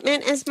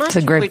disappointment as much.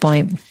 That's a great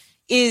point.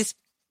 Is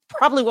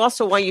probably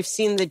also why you've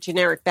seen the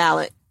generic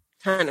ballot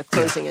kind of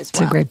closing as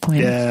well. That's a great point.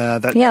 Yeah,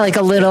 like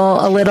a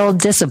little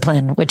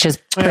discipline, which is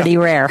pretty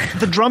rare.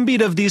 The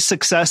drumbeat of these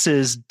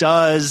successes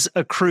does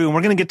accrue, and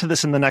we're going to get to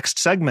this in the next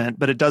segment,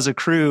 but it does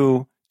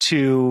accrue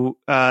to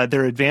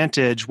their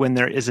advantage when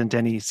there isn't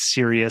any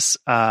serious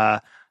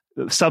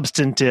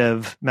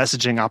substantive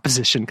messaging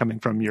opposition coming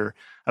from your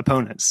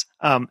opponents.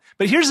 But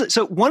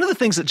so one of the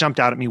things that jumped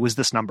out at me was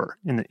this number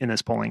in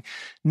this polling.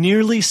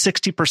 Nearly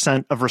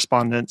 60% of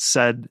respondents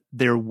said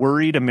they're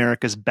worried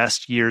America's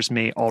best years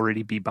may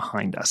already be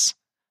behind us.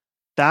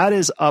 That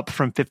is up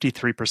from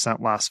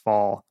 53% last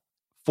fall,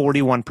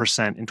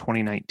 41% in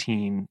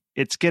 2019.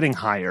 It's getting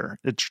higher.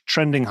 It's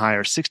trending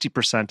higher.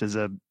 60% is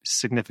a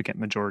significant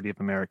majority of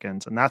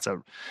Americans. And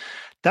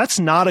that's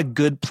not a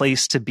good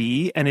place to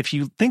be. And if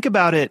you think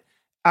about it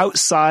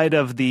outside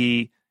of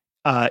the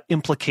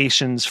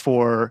implications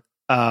for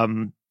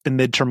the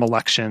midterm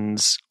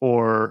elections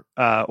or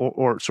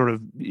sort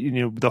of,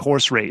 the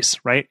horse race,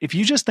 right? If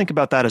you just think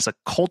about that as a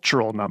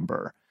cultural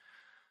number,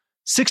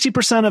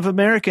 60% of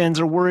Americans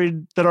are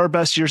worried that our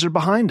best years are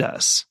behind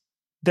us.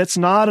 That's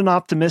not an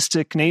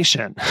optimistic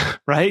nation,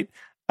 right?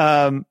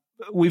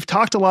 We've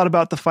talked a lot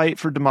about the fight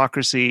for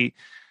democracy.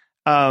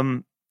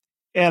 And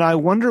I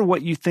wonder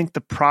what you think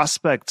the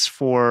prospects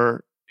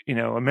for,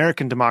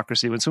 American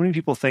democracy, when so many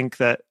people think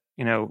that,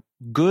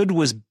 good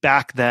was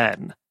back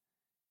then,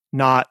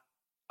 not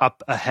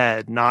up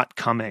ahead, not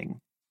coming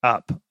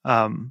up.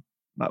 How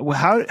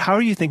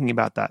are you thinking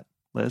about that,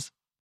 Liz?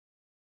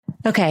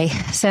 Okay,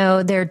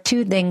 so there are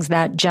two things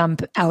that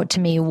jump out to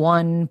me,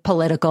 one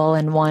political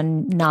and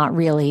one not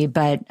really,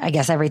 but I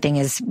guess everything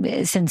is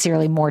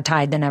sincerely more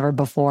tied than ever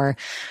before.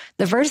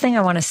 The first thing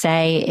I want to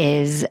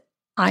say is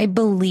I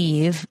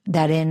believe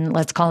that in,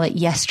 let's call it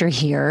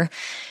yesteryear,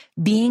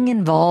 being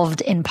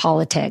involved in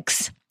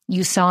politics,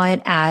 you saw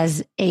it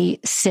as a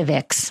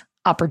civics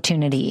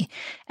opportunity.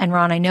 And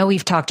Ron, I know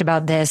we've talked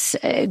about this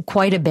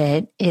quite a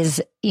bit,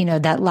 is,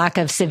 that lack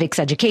of civics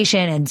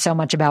education and so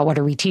much about what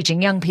are we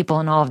teaching young people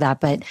and all of that.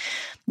 But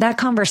that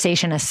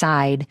conversation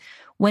aside,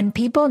 when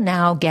people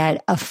now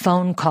get a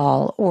phone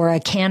call or a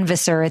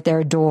canvasser at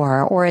their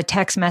door or a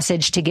text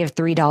message to give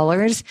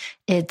 $3,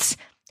 it's,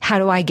 how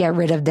do I get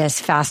rid of this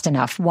fast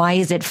enough? Why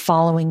is it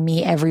following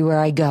me everywhere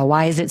I go?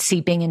 Why is it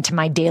seeping into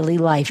my daily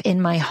life,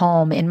 in my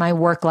home, in my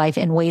work life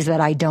in ways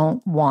that I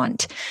don't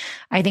want?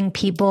 I think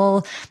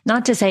people,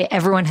 not to say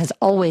everyone has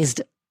always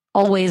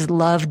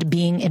loved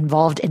being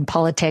involved in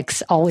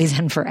politics, always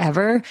and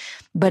forever,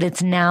 but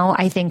it's now,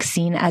 I think,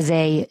 seen as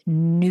a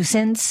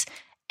nuisance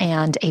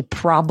and a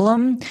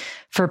problem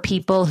for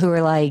people who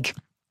are like,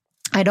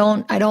 I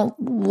don't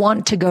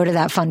want to go to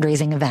that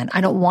fundraising event. I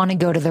don't want to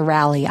go to the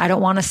rally. I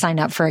don't want to sign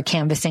up for a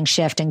canvassing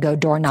shift and go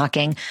door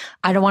knocking.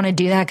 I don't want to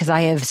do that because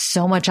I have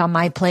so much on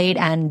my plate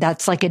and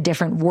that's like a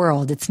different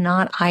world. It's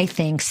not, I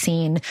think,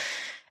 seen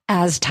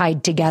as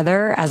tied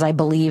together as I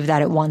believe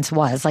that it once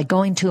was. Like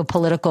going to a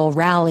political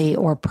rally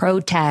or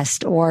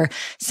protest or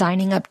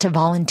signing up to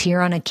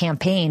volunteer on a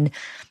campaign,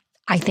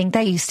 I think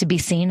that used to be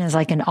seen as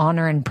like an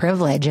honor and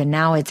privilege. And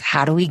now it's,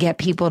 how do we get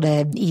people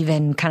to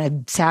even kind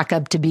of sack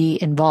up to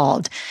be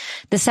involved?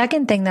 The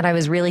second thing that I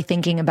was really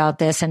thinking about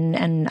this,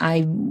 and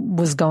I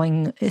was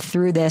going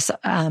through this,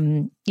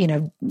 during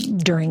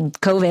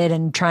COVID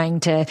and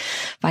trying to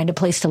find a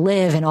place to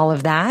live and all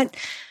of that.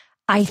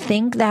 I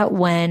think that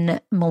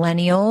when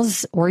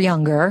millennials or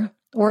younger,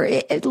 or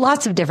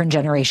lots of different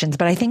generations,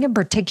 but I think in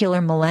particular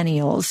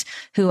millennials,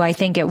 who I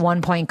think at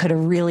one point could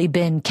have really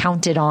been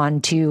counted on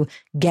to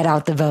get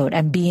out the vote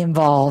and be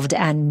involved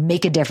and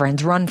make a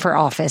difference, run for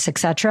office,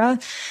 etc.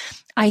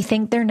 I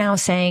think they're now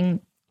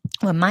saying,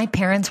 when my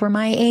parents were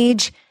my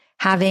age,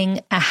 having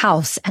a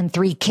house and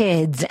 3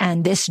 kids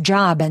and this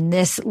job and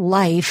this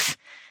life,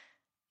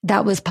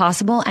 that was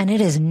possible, and it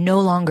is no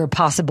longer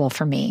possible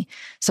for me.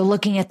 So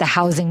looking at the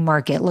housing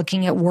market,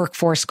 looking at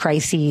workforce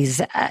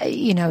crises,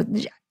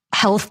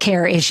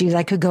 healthcare issues,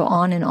 I could go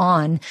on.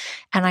 And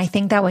I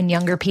think that when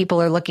younger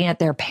people are looking at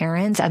their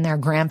parents and their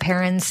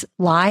grandparents'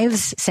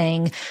 lives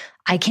saying,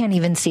 I can't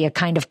even see a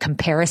kind of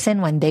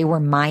comparison when they were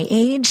my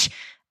age,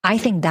 I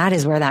think that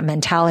is where that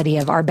mentality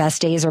of our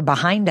best days are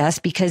behind us,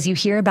 because you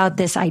hear about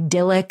this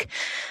idyllic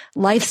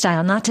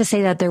lifestyle. Not to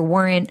say that there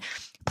weren't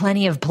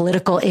plenty of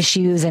political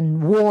issues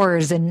and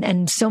wars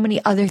and so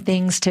many other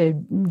things to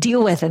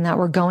deal with and that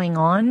were going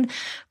on.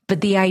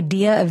 But the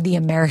idea of the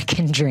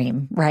American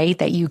dream, right?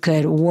 That you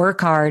could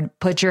work hard,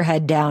 put your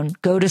head down,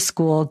 go to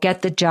school,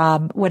 get the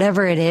job,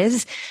 whatever it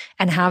is,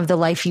 and have the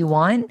life you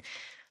want.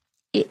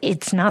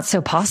 It's not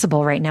so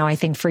possible right now, I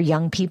think, for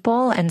young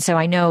people. And so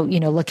I know,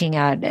 looking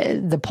at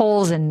the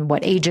polls and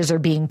what ages are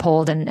being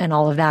polled and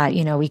all of that,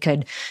 we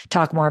could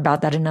talk more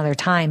about that another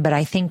time. But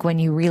I think when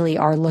you really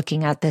are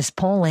looking at this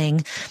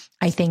polling,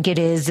 I think it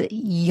is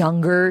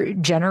younger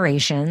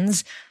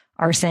generations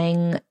are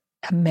saying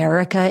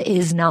America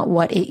is not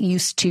what it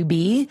used to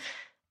be.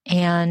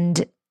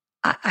 And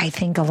I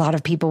think a lot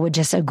of people would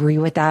just agree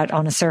with that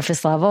on a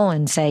surface level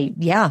and say,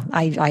 yeah,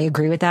 I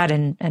agree with that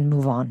and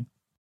move on.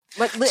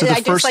 But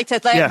just like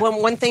to add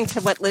one thing to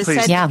what Liz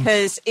said,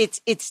 because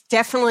it's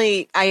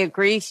definitely, I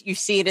agree. You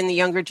see it in the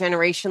younger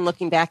generation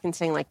looking back and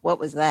saying, like, what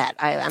was that?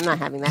 I'm not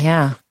having that.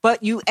 Yeah.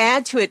 But you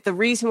add to it, the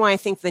reason why I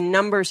think the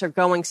numbers are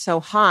going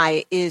so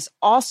high is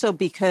also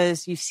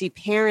because you see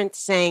parents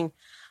saying,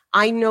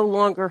 I no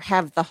longer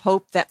have the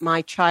hope that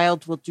my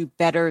child will do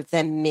better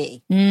than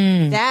me.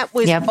 That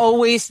was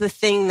always the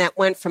thing that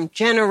went from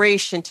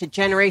generation to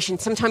generation.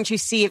 Sometimes you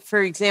see it, for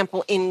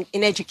example, in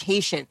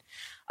education.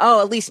 Oh,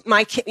 at least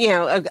my kid,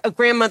 a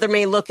grandmother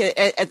may look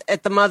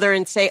at the mother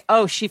and say,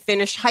 oh, she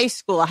finished high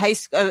school.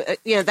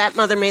 That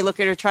mother may look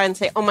at her child and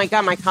say, oh my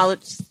God,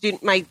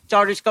 my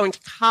daughter's going to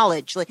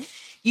college. Like,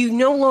 you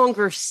no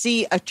longer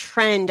see a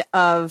trend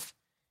of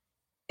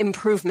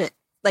improvement,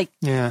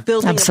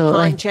 building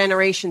upon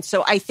generations.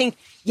 So I think,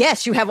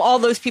 yes, you have all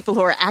those people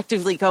who are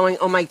actively going,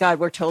 oh my God,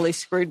 we're totally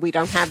screwed. We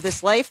don't have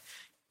this life.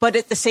 But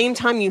at the same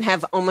time, you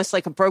have almost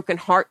like a broken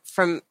heart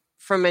from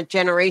a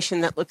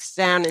generation that looks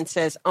down and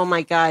says, oh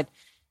my God,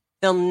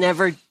 they'll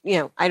never,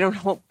 I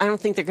don't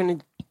think they're going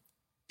to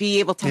be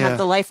able to have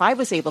the life I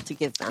was able to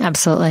give them.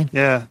 Absolutely.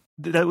 Yeah.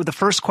 The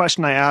first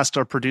question I asked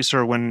our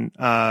producer when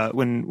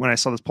I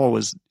saw this poll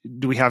was,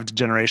 do we have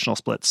generational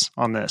splits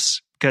on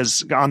this?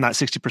 Because on that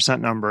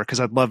 60% number, because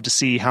I'd love to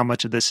see how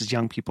much of this is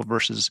young people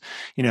versus,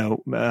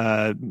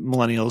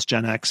 millennials,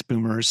 Gen X,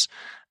 boomers.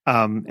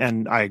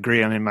 And I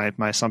agree. I mean,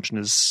 my assumption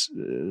is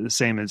the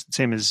same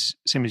as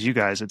you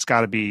guys. It's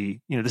got to be,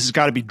 this has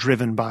got to be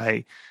driven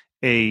by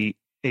a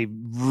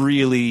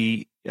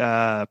really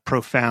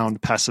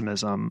profound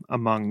pessimism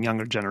among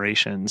younger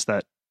generations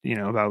that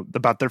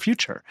about their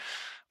future,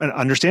 and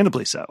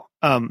understandably so.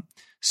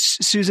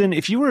 Susan,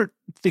 if you were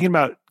thinking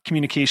about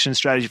communication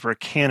strategy for a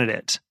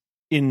candidate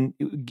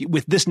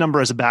with this number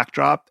as a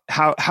backdrop,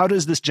 how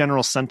does this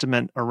general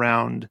sentiment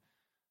around,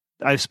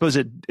 I suppose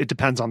it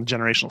depends on the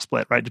generational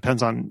split, right? It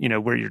depends on,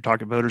 where your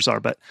target voters are,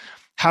 but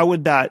how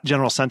would that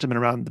general sentiment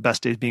around the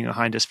best days being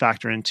behind us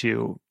factor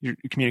into your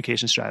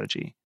communication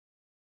strategy?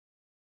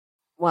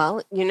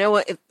 Well,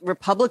 what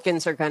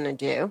Republicans are going to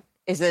do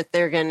is that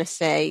they're going to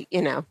say,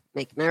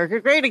 make America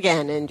great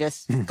again and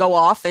just go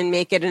off and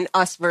make it an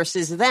us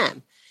versus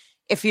them.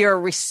 If you're a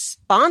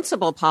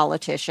responsible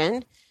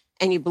politician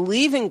and you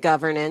believe in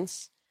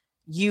governance,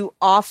 you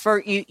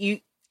offer,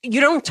 you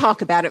don't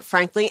talk about it,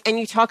 frankly, and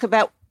you talk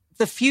about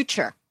the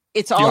future.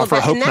 It's all about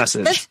a hope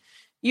message.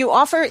 You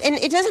offer, and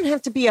it doesn't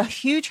have to be a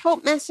huge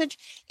hope message.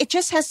 It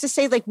just has to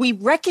say, like, we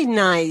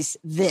recognize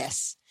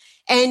this.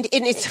 And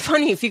it's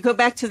funny, if you go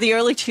back to the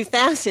early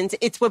 2000s,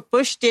 it's what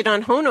Bush did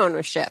on home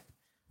ownership.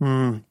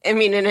 I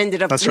mean, it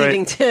ended up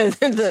leading to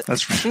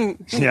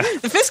the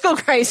fiscal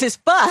crisis,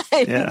 but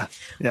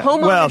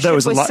home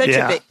ownership was such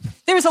a big.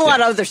 There was a lot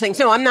of other things.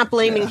 No, I'm not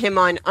blaming him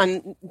on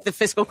the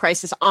fiscal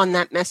crisis on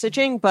that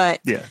messaging,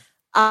 but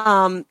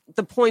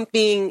the point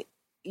being,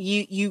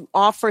 you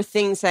offer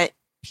things that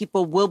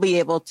people will be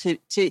able to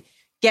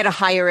get a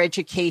higher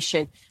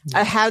education,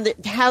 how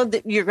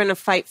you're going to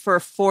fight for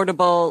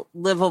affordable,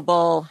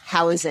 livable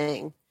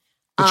housing.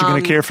 That you're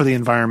going to care for the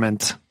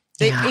environment.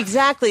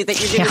 Exactly. That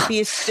you're going to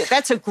be,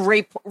 that's a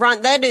great,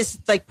 Ron, that is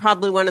like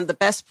probably one of the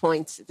best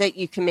points that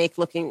you can make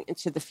looking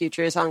into the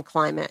future is on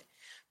climate.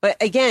 But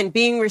again,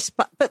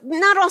 but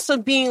not also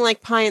being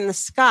like pie in the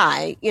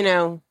sky,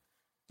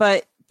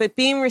 but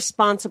being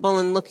responsible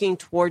and looking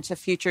towards a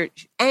future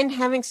and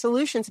having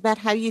solutions about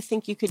how you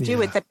think you could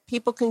do it, that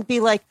people can be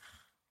like,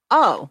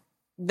 oh,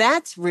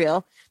 that's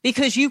real.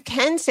 Because you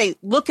can say,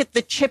 look at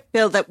the chip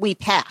bill that we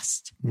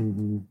passed.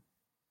 Mm-hmm.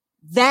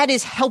 That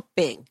is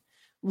helping.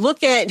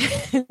 Look at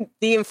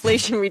the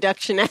Inflation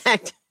Reduction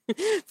Act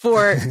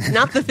for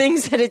not the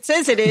things that it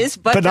says it is,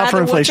 but not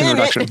for inflation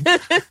reduction.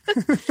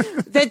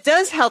 That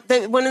does help.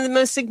 That one of the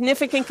most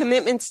significant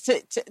commitments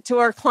to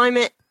our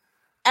climate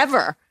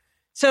ever.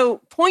 So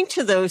point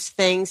to those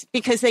things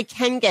because they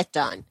can get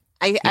done.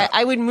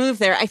 I would move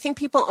there. I think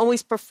people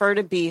always prefer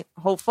to be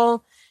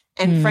hopeful,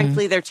 and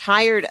frankly, they're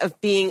tired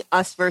of being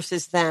us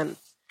versus them.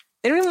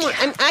 They don't even want.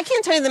 I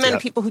can't tell you the amount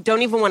of people who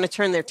don't even want to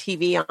turn their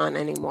TV on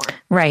anymore.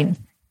 Right.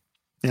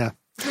 Yeah.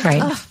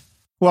 Right.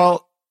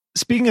 Well,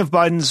 speaking of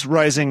Biden's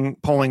rising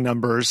polling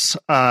numbers,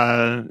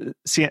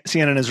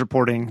 CNN is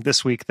reporting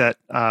this week that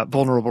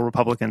vulnerable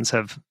Republicans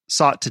have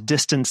sought to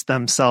distance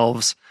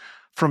themselves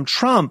from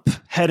Trump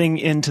heading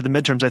into the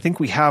midterms. I think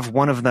we have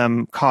one of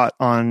them caught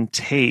on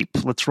tape.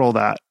 Let's roll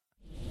that.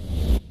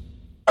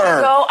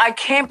 So I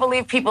can't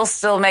believe people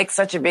still make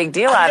such a big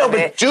deal out of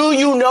it. Do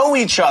you know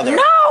each other?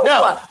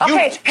 No.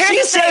 Okay,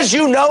 she says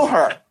you know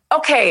her.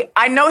 Okay,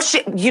 I know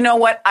she. You know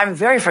what? I'm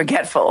very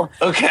forgetful.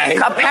 Okay.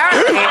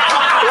 Apparently.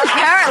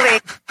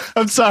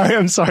 I'm sorry.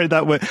 I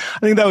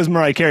think that was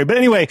Mariah Carey. But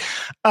anyway,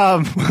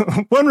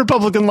 one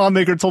Republican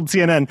lawmaker told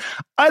CNN,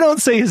 "I don't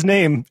say his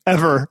name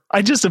ever.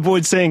 I just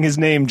avoid saying his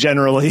name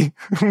generally."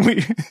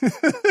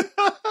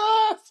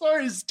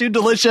 Sorry, it's too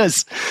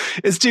delicious.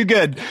 It's too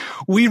good.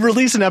 We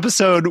released an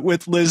episode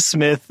with Liz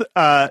Smith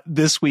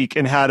this week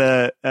and had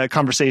a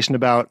conversation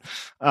about,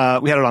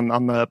 we had it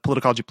on the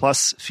Politicology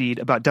Plus feed,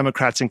 about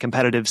Democrats in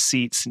competitive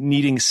seats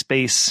needing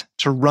space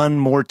to run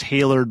more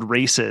tailored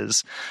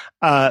races.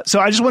 So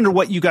I just wonder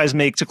what you guys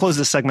make, to close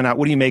this segment out,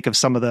 what do you make of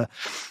some of the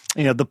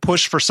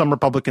push for some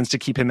Republicans to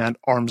keep him at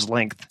arm's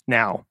length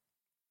now?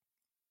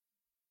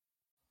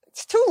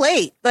 It's too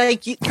late.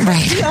 Like, he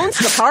owns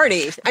the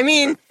party. I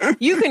mean,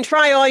 you can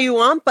try all you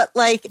want, but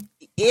like,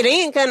 it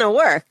ain't going to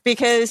work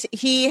because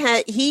he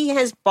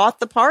has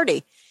bought the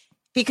party.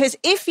 Because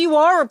if you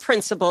are a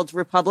principled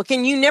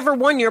Republican, you never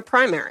won your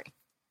primary.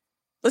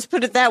 Let's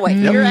put it that way.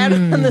 You're out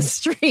on the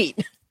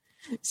street.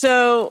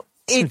 So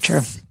it's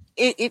true.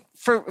 He's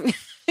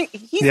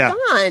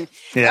gone.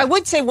 Yeah. I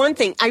would say one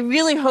thing. I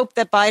really hope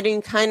that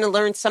Biden kind of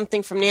learned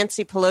something from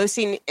Nancy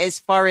Pelosi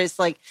as far as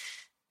like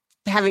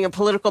having a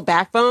political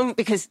backbone,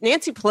 because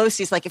Nancy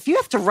Pelosi's like, if you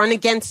have to run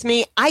against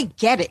me, I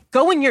get it.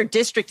 Go in your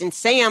district and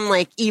say I'm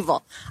like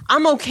evil.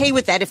 I'm okay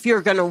with that if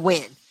you're going to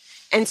win.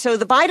 And so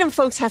the Biden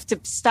folks have to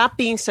stop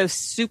being so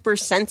super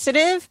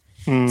sensitive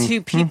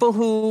to people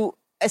who,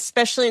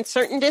 especially in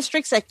certain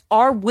districts, that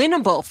are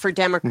winnable for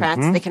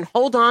Democrats. They can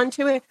hold on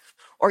to it.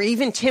 Or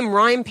even Tim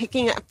Ryan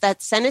picking up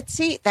that Senate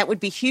seat, that would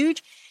be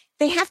huge.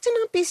 They have to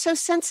not be so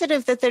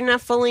sensitive that they're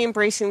not fully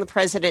embracing the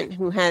president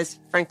who has,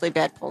 frankly,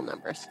 bad poll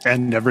numbers.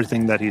 And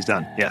everything that he's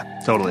done. Yeah,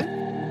 totally.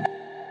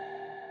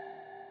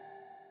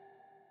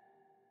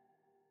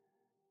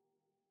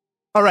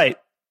 All right.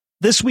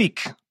 This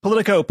week,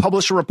 Politico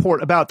published a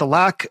report about the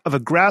lack of a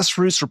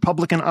grassroots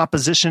Republican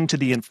opposition to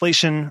the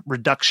Inflation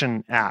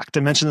Reduction Act. I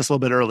mentioned this a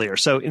little bit earlier.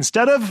 So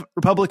instead of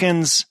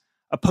Republicans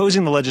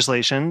opposing the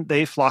legislation,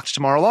 they flocked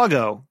to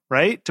Mar-a-Lago,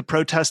 right, to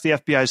protest the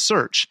FBI's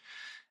search.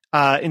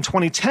 In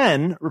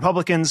 2010,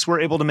 Republicans were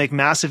able to make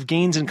massive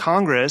gains in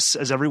Congress,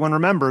 as everyone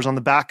remembers, on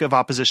the back of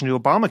opposition to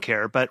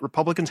Obamacare. But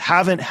Republicans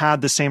haven't had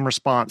the same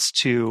response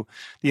to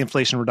the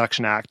Inflation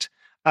Reduction Act.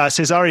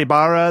 Cesar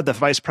Ibarra, the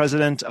vice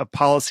president of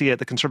policy at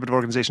the conservative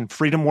organization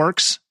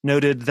FreedomWorks,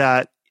 noted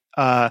that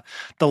the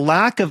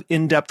lack of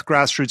in-depth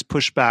grassroots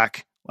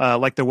pushback,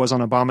 like there was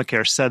on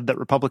Obamacare, said that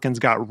Republicans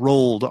got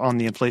rolled on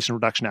the Inflation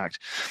Reduction Act.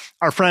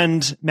 Our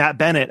friend Matt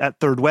Bennett at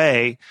Third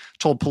Way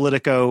told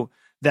Politico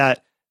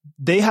that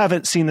they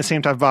haven't seen the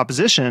same type of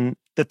opposition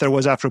that there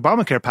was after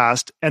Obamacare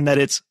passed, and that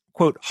it's,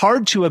 quote,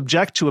 hard to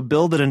object to a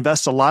bill that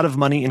invests a lot of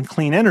money in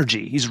clean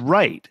energy. He's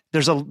right.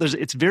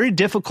 It's very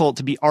difficult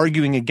to be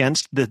arguing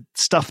against the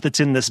stuff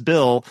that's in this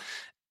bill,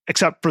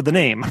 except for the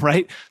name,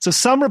 right? So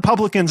some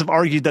Republicans have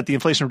argued that the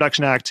Inflation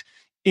Reduction Act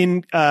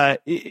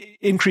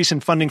increase in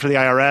funding for the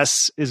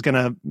IRS is going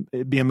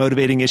to be a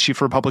motivating issue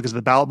for Republicans at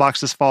the ballot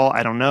box this fall.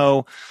 I don't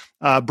know.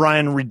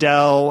 Brian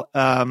Riddell,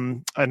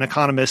 an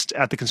economist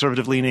at the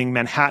conservative-leaning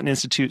Manhattan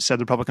Institute, said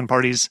the Republican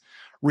Party's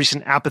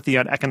recent apathy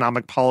on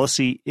economic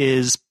policy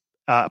is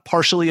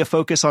partially a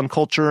focus on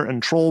culture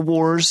and troll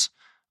wars,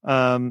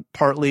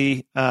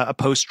 partly a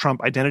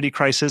post-Trump identity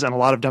crisis, and a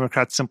lot of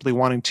Democrats simply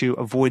wanting to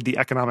avoid the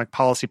economic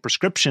policy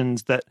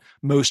prescriptions that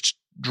most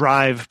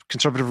drive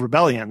conservative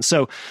rebellion.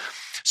 So,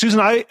 Susan,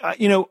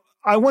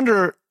 I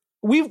wonder,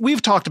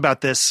 we've talked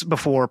about this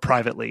before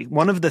privately.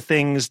 One of the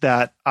things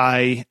that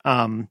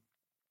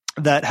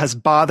that has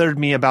bothered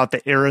me about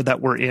the era that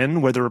we're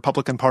in, where the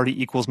Republican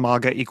Party equals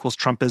MAGA, equals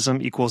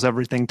Trumpism, equals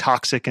everything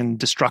toxic and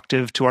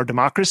destructive to our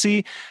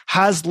democracy,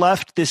 has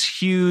left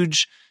this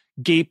huge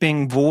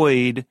gaping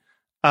void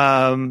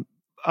of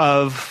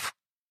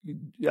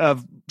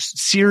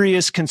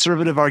serious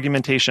conservative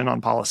argumentation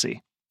on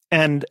policy.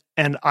 And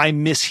I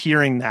miss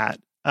hearing that.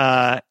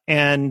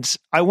 And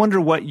I wonder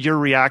what your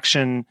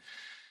reaction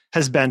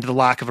has been to the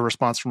lack of a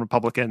response from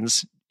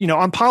Republicans,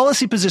 on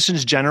policy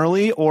positions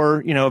generally,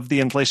 or, of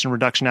the Inflation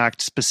Reduction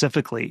Act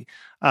specifically.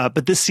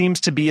 But this seems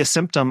to be a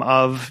symptom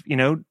of,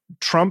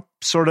 Trump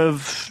sort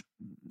of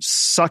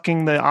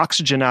sucking the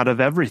oxygen out of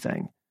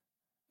everything.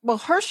 Well,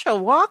 Herschel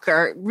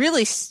Walker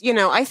really,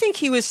 I think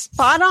he was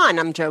spot on.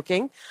 I'm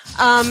joking.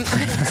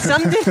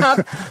 Summed it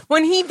up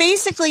when he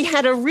basically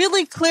had a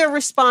really clear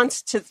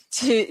response to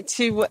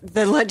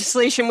the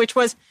legislation, which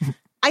was,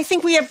 I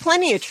think we have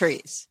plenty of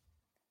trees.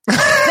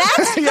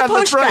 That's the pushback.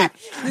 That's right.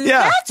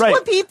 Yeah, that's right.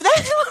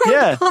 that's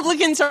what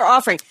Republicans are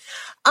offering.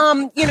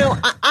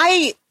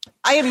 I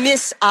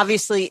miss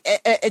obviously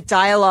a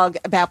dialogue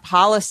about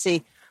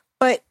policy,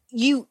 but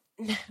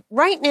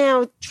right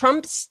now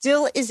Trump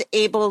still is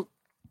able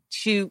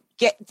to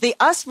get the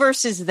us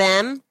versus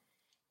them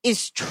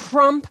is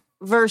Trump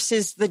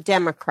versus the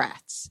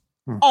Democrats,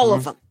 all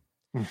of them.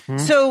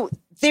 So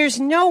there's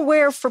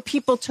nowhere for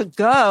people to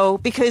go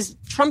because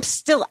Trump's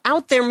still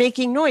out there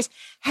making noise.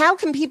 How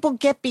can people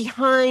get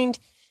behind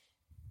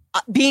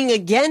being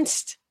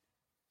against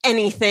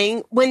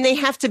anything when they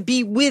have to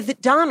be with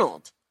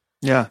Donald?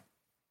 Yeah.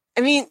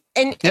 I mean,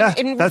 and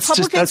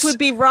Republicans would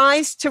be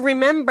wise to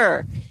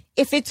remember,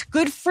 if it's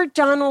good for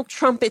Donald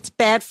Trump, it's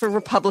bad for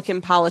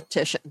Republican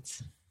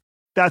politicians.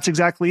 That's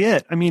exactly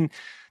it. I mean,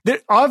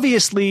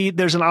 obviously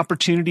there's an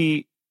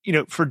opportunity,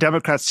 for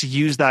Democrats to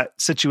use that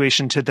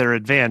situation to their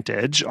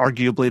advantage.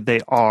 Arguably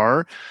they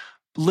are.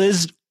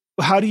 Liz,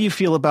 how do you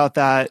feel about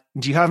that?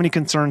 Do you have any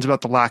concerns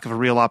about the lack of a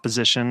real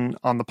opposition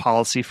on the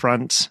policy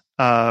front?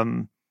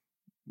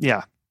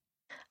 Yeah.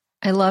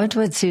 I loved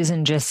what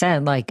Susan just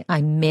said. Like,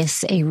 I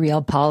miss a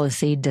real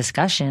policy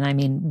discussion. I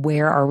mean,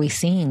 where are we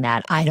seeing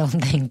that? I don't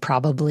think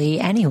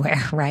probably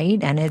anywhere,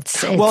 right? And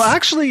it's well,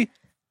 actually,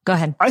 go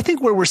ahead. I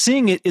think where we're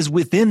seeing it is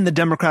within the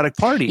Democratic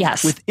Party.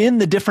 Yes. Within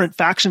the different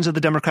factions of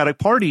the Democratic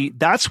Party.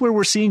 That's where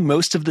we're seeing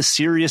most of the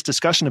serious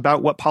discussion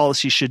about what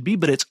policy should be,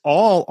 but it's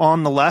all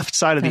on the left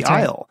side of the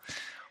aisle,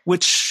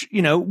 which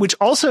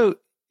also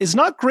is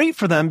not great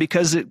for them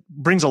because it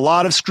brings a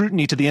lot of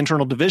scrutiny to the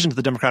internal divisions of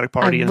the Democratic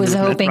Party. I was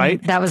hoping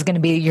that was going to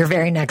be your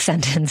very next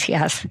sentence.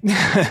 Yes.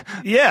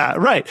 Yeah,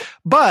 right.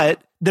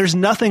 But there's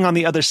nothing on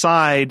the other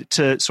side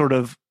to sort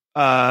of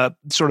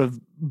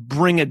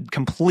bring a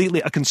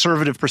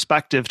conservative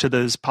perspective to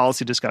those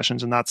policy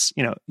discussions. And that's,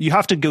 you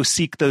have to go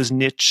seek those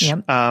niche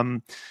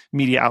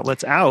media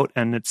outlets out.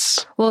 And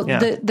it's,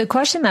 the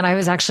question that I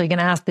was actually going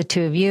to ask the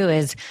two of you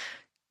is,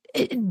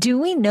 do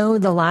we know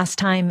the last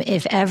time,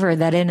 if ever,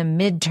 that in a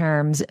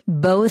midterms,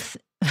 both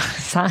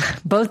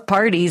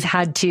parties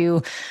had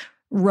to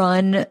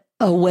run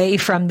away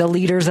from the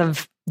leaders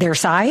of their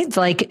sides?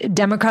 Like,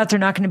 Democrats are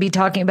not going to be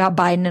talking about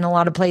Biden in a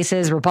lot of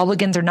places.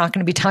 Republicans are not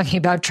going to be talking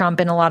about Trump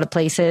in a lot of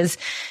places.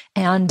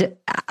 And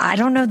I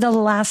don't know the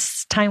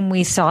last time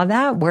we saw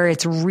that, where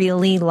it's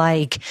really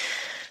like,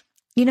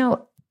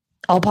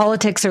 all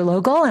politics are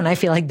local. And I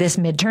feel like this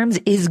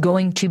midterms is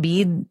going to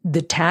be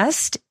the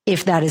test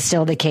if that is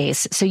still the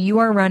case. So you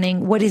are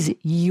running, what is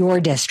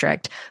your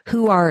district?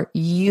 Who are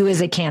you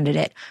as a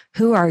candidate?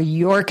 Who are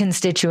your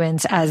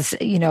constituents as, a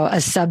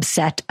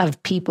subset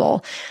of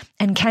people?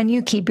 And can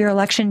you keep your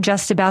election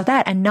just about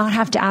that and not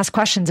have to ask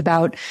questions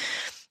about,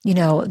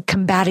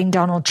 combating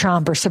Donald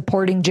Trump or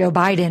supporting Joe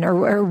Biden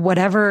or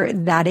whatever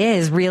that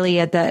is really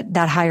at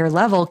that higher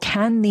level?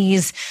 Can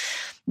these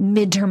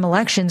midterm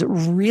elections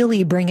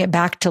really bring it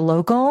back to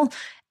local?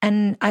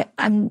 And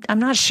I'm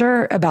not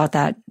sure about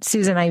that.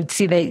 Susan, I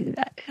see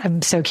that.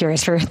 I'm so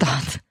curious for your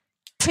thoughts.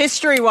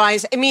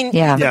 History-wise, I mean,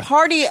 the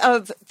party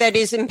that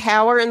is in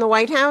power in the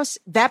White House,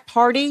 that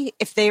party,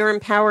 if they are in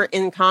power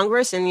in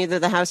Congress, in either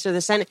the House or the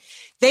Senate,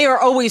 they are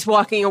always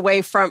walking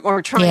away from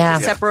or trying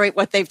to separate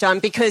what they've done,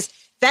 because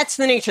that's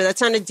the nature.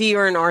 That's not a D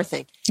or an R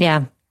thing.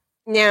 Yeah.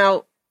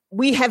 Now,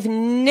 we have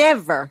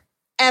never,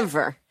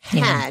 ever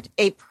had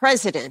a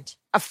president,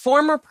 a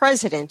former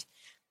president,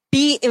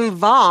 be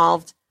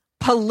involved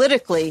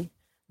politically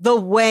the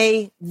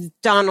way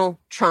Donald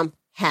Trump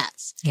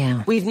has.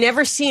 Yeah. We've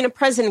never seen a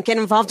president get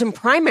involved in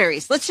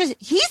primaries.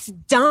 He's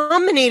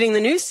dominating the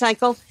news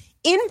cycle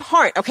in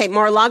part. Okay,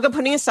 Mar-a-Lago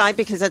putting aside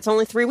because that's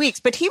only 3 weeks,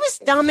 but he was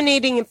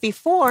dominating it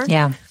before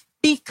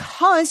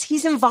because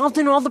he's involved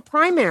in all the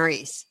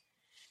primaries.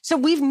 So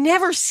we've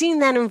never seen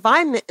that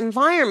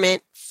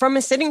environment from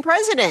a sitting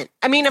president.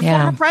 I mean, a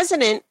former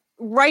president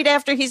right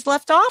after he's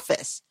left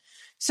office.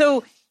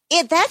 So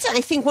that's,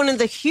 I think, one of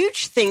the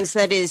huge things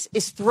that is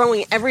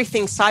throwing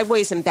everything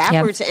sideways and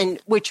backwards, and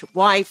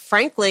why,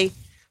 frankly,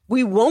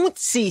 we won't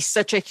see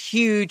such a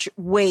huge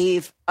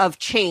wave of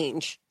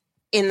change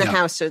in the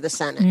House or the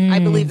Senate. I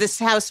believe the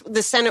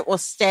Senate will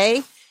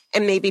stay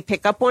and maybe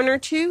pick up 1 or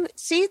 2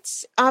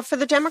 seats for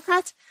the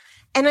Democrats.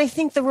 And I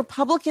think the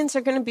Republicans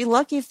are going to be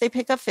lucky if they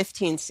pick up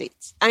 15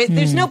 seats.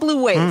 There's no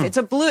blue wave.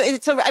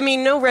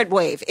 No red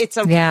wave. It's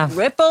a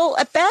ripple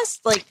at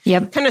best,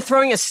 kind of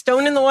throwing a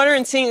stone in the water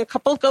and seeing a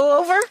couple go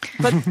over.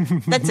 But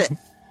that's it.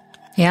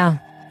 Yeah.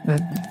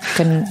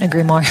 Couldn't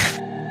agree more.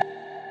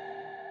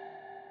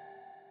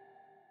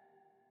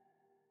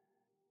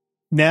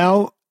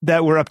 Now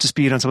that we're up to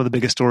speed on some of the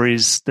biggest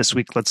stories this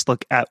week, let's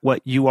look at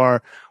what you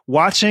are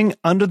watching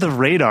under the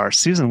radar.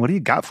 Susan, what do you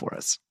got for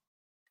us?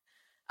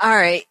 All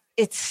right.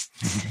 It's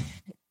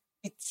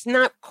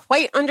not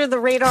quite under the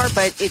radar,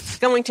 but it's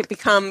going to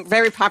become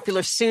very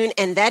popular soon,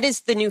 and that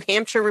is the New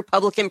Hampshire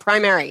Republican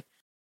primary.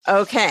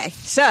 Okay,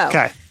 so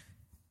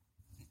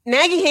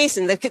Maggie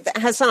Hassan,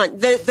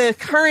 the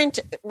current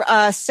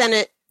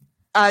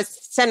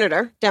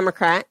senator,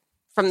 Democrat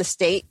from the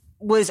state,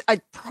 was a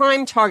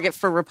prime target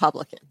for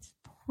Republicans.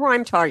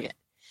 Prime target.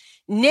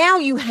 Now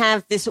you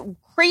have this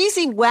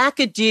crazy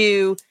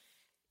wackadoo,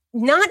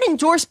 not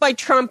endorsed by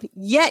Trump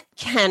yet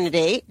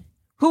candidate,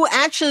 who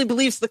actually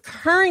believes the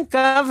current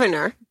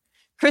governor,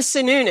 Chris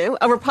Sununu,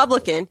 a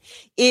Republican,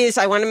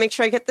 I want to make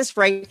sure I get this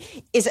right,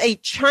 is a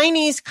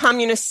Chinese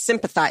communist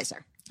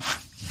sympathizer.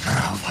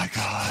 Oh my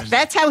God.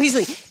 That's how he's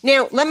leading.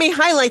 Now, let me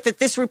highlight that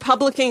this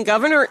Republican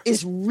governor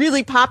is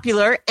really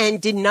popular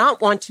and did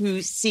not want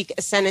to seek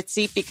a Senate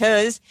seat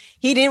because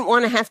he didn't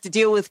want to have to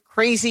deal with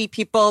crazy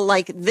people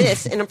like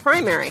this in a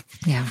primary.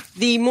 Yeah.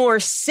 The more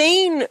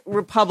sane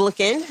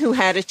Republican who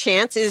had a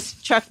chance is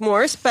Chuck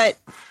Norris, but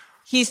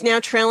he's now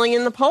trailing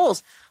in the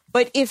polls.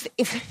 But if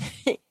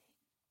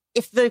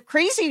the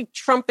crazy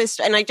Trumpist,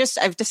 and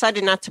I've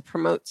decided not to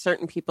promote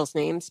certain people's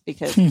names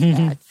because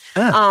it's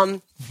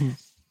bad.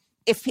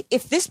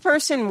 If this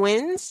person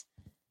wins,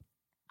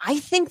 I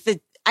think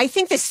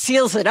this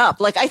seals it up.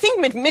 Like, I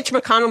think Mitch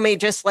McConnell may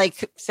just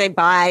like say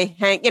bye,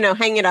 hang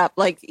it up.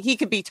 Like, he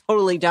could be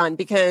totally done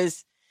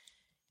because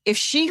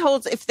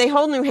if they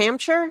hold New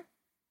Hampshire,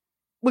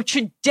 which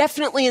should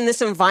definitely in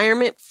this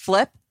environment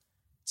flip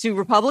to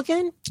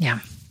Republican. Yeah.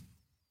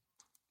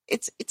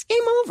 It's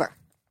game over.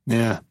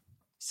 Yeah.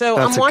 So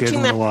That's I'm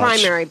watching that watch.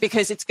 primary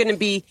because it's going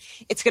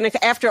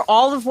to, after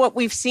all of what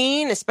we've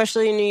seen,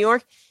 especially in New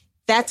York,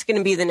 that's going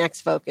to be the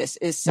next focus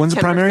is September When's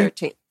the primary?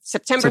 13th.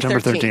 September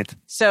 13th.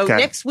 So Okay.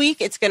 next week,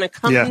 it's going to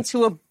come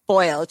into a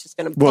boil. It's just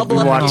going to We'll bubble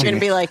be up. And watching you're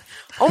going to it. be like,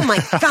 oh my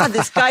God,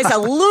 this guy's a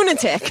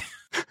lunatic.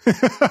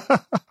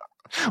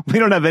 We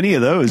don't have any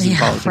of those in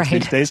politics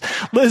these days.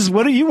 Liz,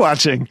 what are you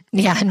watching?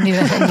 Yeah, new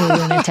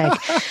lunatic.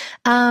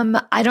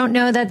 I don't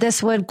know that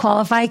this would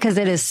qualify because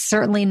it is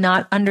certainly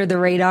not under the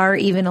radar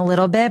even a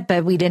little bit,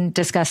 but we didn't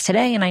discuss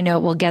today. And I know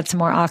it will get some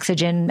more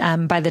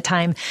oxygen by the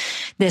time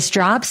this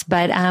drops.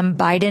 But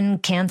Biden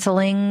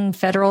canceling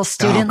federal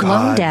student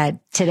loan debt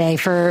today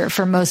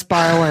for most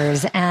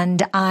borrowers.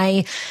 And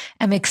I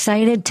am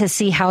excited to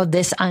see how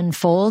this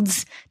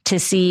unfolds, to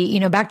see,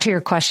 back to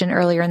your question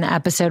earlier in the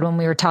episode when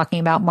we were talking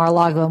about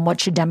Mar-a-Lago and what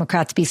should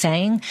Democrats be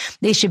saying.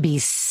 They should be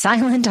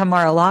silent on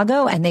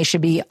Mar-a-Lago and they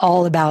should be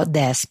all about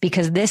this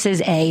because this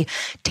is a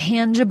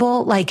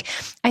tangible,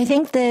 I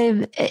think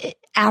the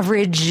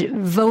average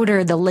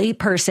voter, the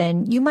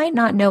layperson, you might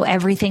not know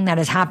everything that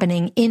is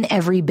happening in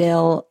every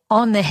bill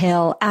on the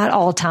Hill at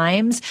all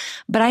times,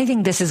 but I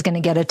think this is going to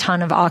get a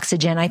ton of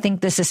oxygen. I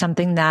think this is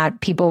something that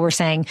people were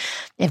saying,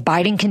 if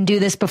Biden can do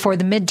this before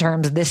the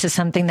midterms, this is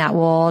something that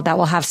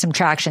will have some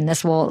traction.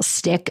 This will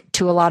stick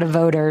to a lot of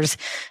voters.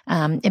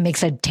 It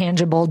makes a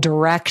tangible,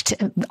 direct,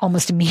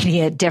 almost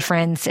immediate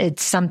difference.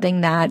 It's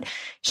something that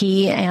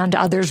he and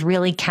others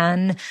really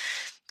can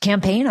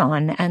campaign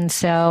on. And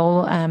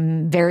so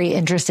I'm very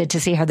interested to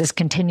see how this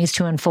continues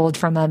to unfold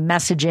from a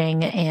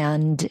messaging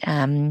and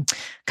kind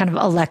of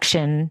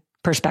election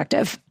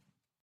perspective.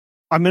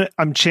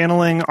 I'm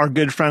channeling our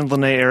good friend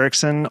Lene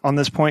Erickson on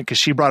this point because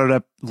she brought it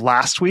up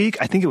last week.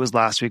 I think it was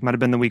last week, might have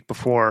been the week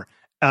before,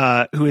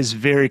 who is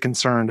very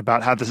concerned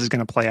about how this is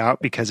going to play out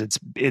because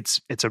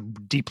it's a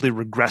deeply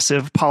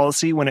regressive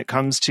policy when it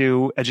comes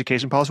to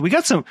education policy. We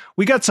got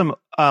some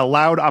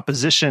loud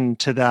opposition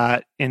to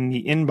that in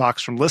the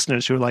inbox from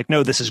listeners who are like,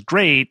 no, this is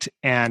great.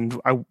 And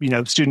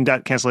student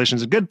debt cancellation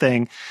is a good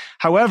thing.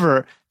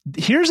 However,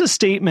 here's a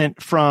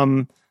statement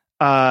from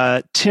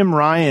Tim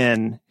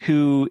Ryan,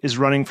 who is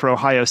running for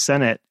Ohio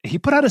Senate. He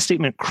put out a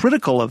statement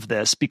critical of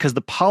this because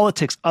the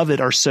politics of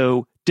it are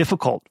so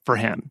difficult for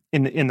him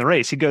in the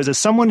race. He goes, as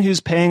someone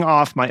who's paying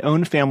off my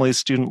own family's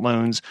student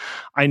loans,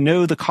 I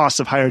know the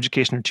costs of higher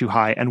education are too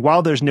high. And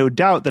while there's no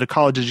doubt that a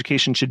college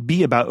education should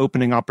be about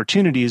opening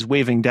opportunities,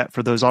 waiving debt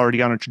for those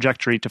already on a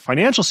trajectory to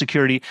financial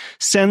security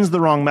sends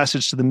the wrong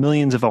message to the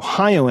millions of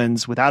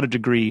Ohioans without a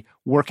degree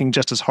working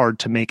just as hard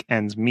to make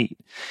ends meet.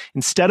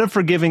 Instead of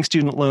forgiving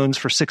student loans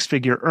for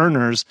six-figure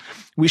earners,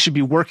 we should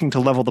be working to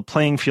level the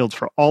playing field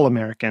for all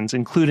Americans,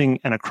 including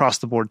an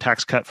across-the-board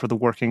tax cut for the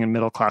working and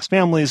middle-class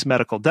families,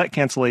 medical debt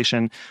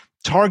cancellation,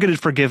 targeted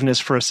forgiveness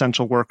for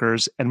essential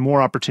workers, and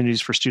more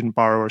opportunities for student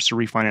borrowers to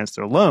refinance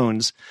their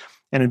loans,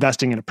 and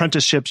investing in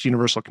apprenticeships,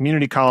 universal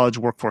community college,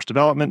 workforce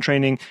development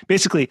training.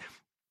 Basically,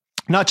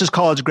 not just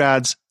college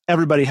grads,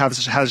 everybody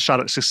has a shot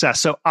at success.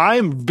 So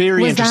I'm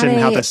very interested in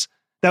how this...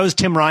 That was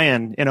Tim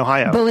Ryan in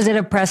Ohio. But was it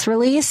a press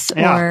release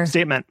or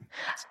statement?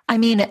 I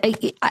mean,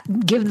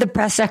 give the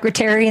press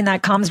secretary and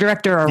that comms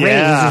director a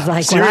raise is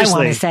like seriously. What I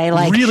want to say.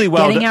 Like really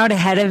well getting out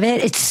ahead of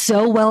it. It's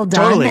so well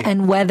done. Totally.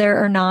 And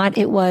whether or not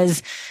it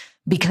was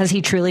because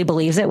he truly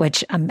believes it,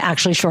 which I'm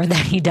actually sure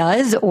that he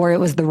does, or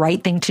it was the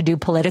right thing to do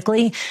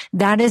politically,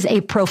 that is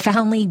a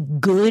profoundly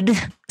good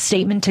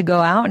statement to go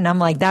out. And I'm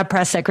like, that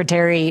press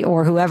secretary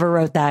or whomever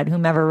wrote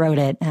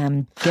it,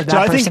 give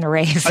that person a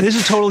raise. This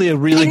is totally a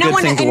really good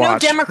thing to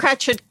watch. No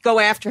Democrat should go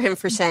after him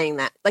for saying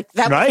that. Like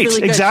that was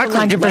really good. Exactly.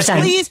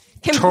 100%.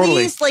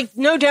 Please,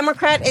 no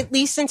Democrat, at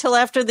least until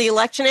after the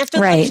election. After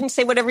the election,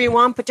 say whatever you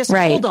want, but just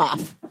hold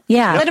off.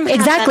 Yeah, let him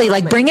exactly.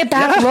 Like bring it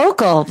back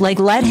local. Like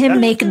let him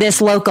make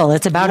this local.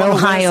 It's about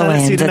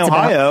Ohioans. It's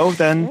Ohio,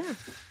 then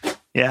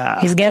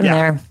he's getting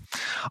there.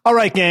 All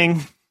right,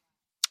 gang.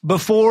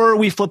 Before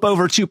we flip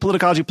over to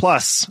Politicology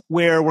Plus,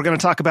 where we're going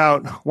to talk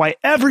about why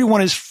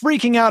everyone is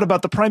freaking out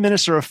about the Prime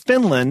Minister of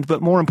Finland,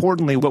 but more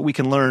importantly, what we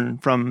can learn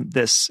from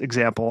this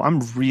example. I'm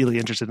really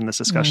interested in this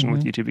discussion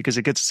with you two because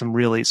it gets some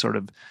really sort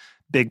of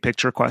big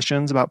picture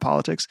questions about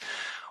politics.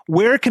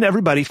 Where can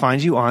everybody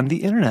find you on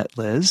the internet,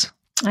 Liz?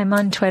 I'm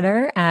on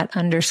Twitter at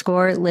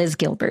 _Liz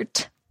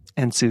Gilbert.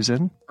 And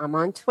Susan? I'm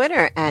on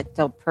Twitter at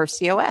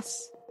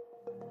DelPercios.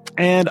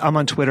 And I'm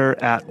on Twitter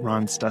at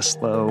Ron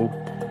Steslow.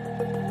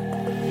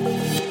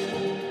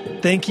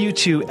 Thank you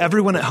to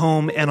everyone at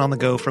home and on the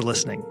go for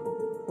listening.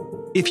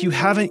 If you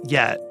haven't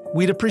yet,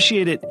 we'd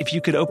appreciate it if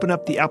you could open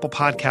up the Apple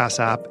Podcasts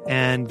app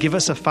and give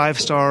us a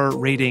 5-star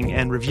rating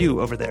and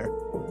review over there.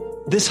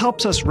 This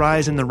helps us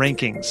rise in the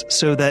rankings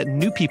so that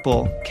new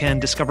people can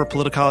discover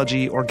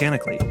politicology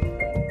organically.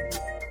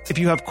 If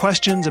you have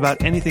questions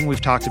about anything we've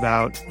talked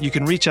about, you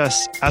can reach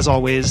us, as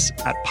always,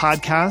 at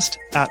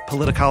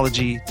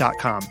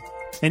podcast@politicology.com.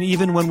 And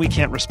even when we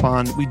can't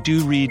respond, we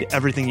do read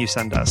everything you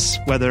send us,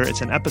 whether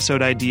it's an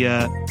episode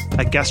idea,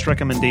 a guest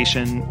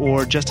recommendation,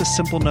 or just a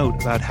simple note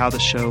about how the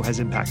show has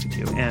impacted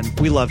you. And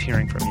we love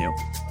hearing from you.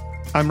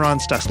 I'm Ron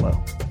Steslow.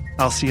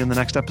 I'll see you in the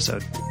next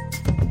episode.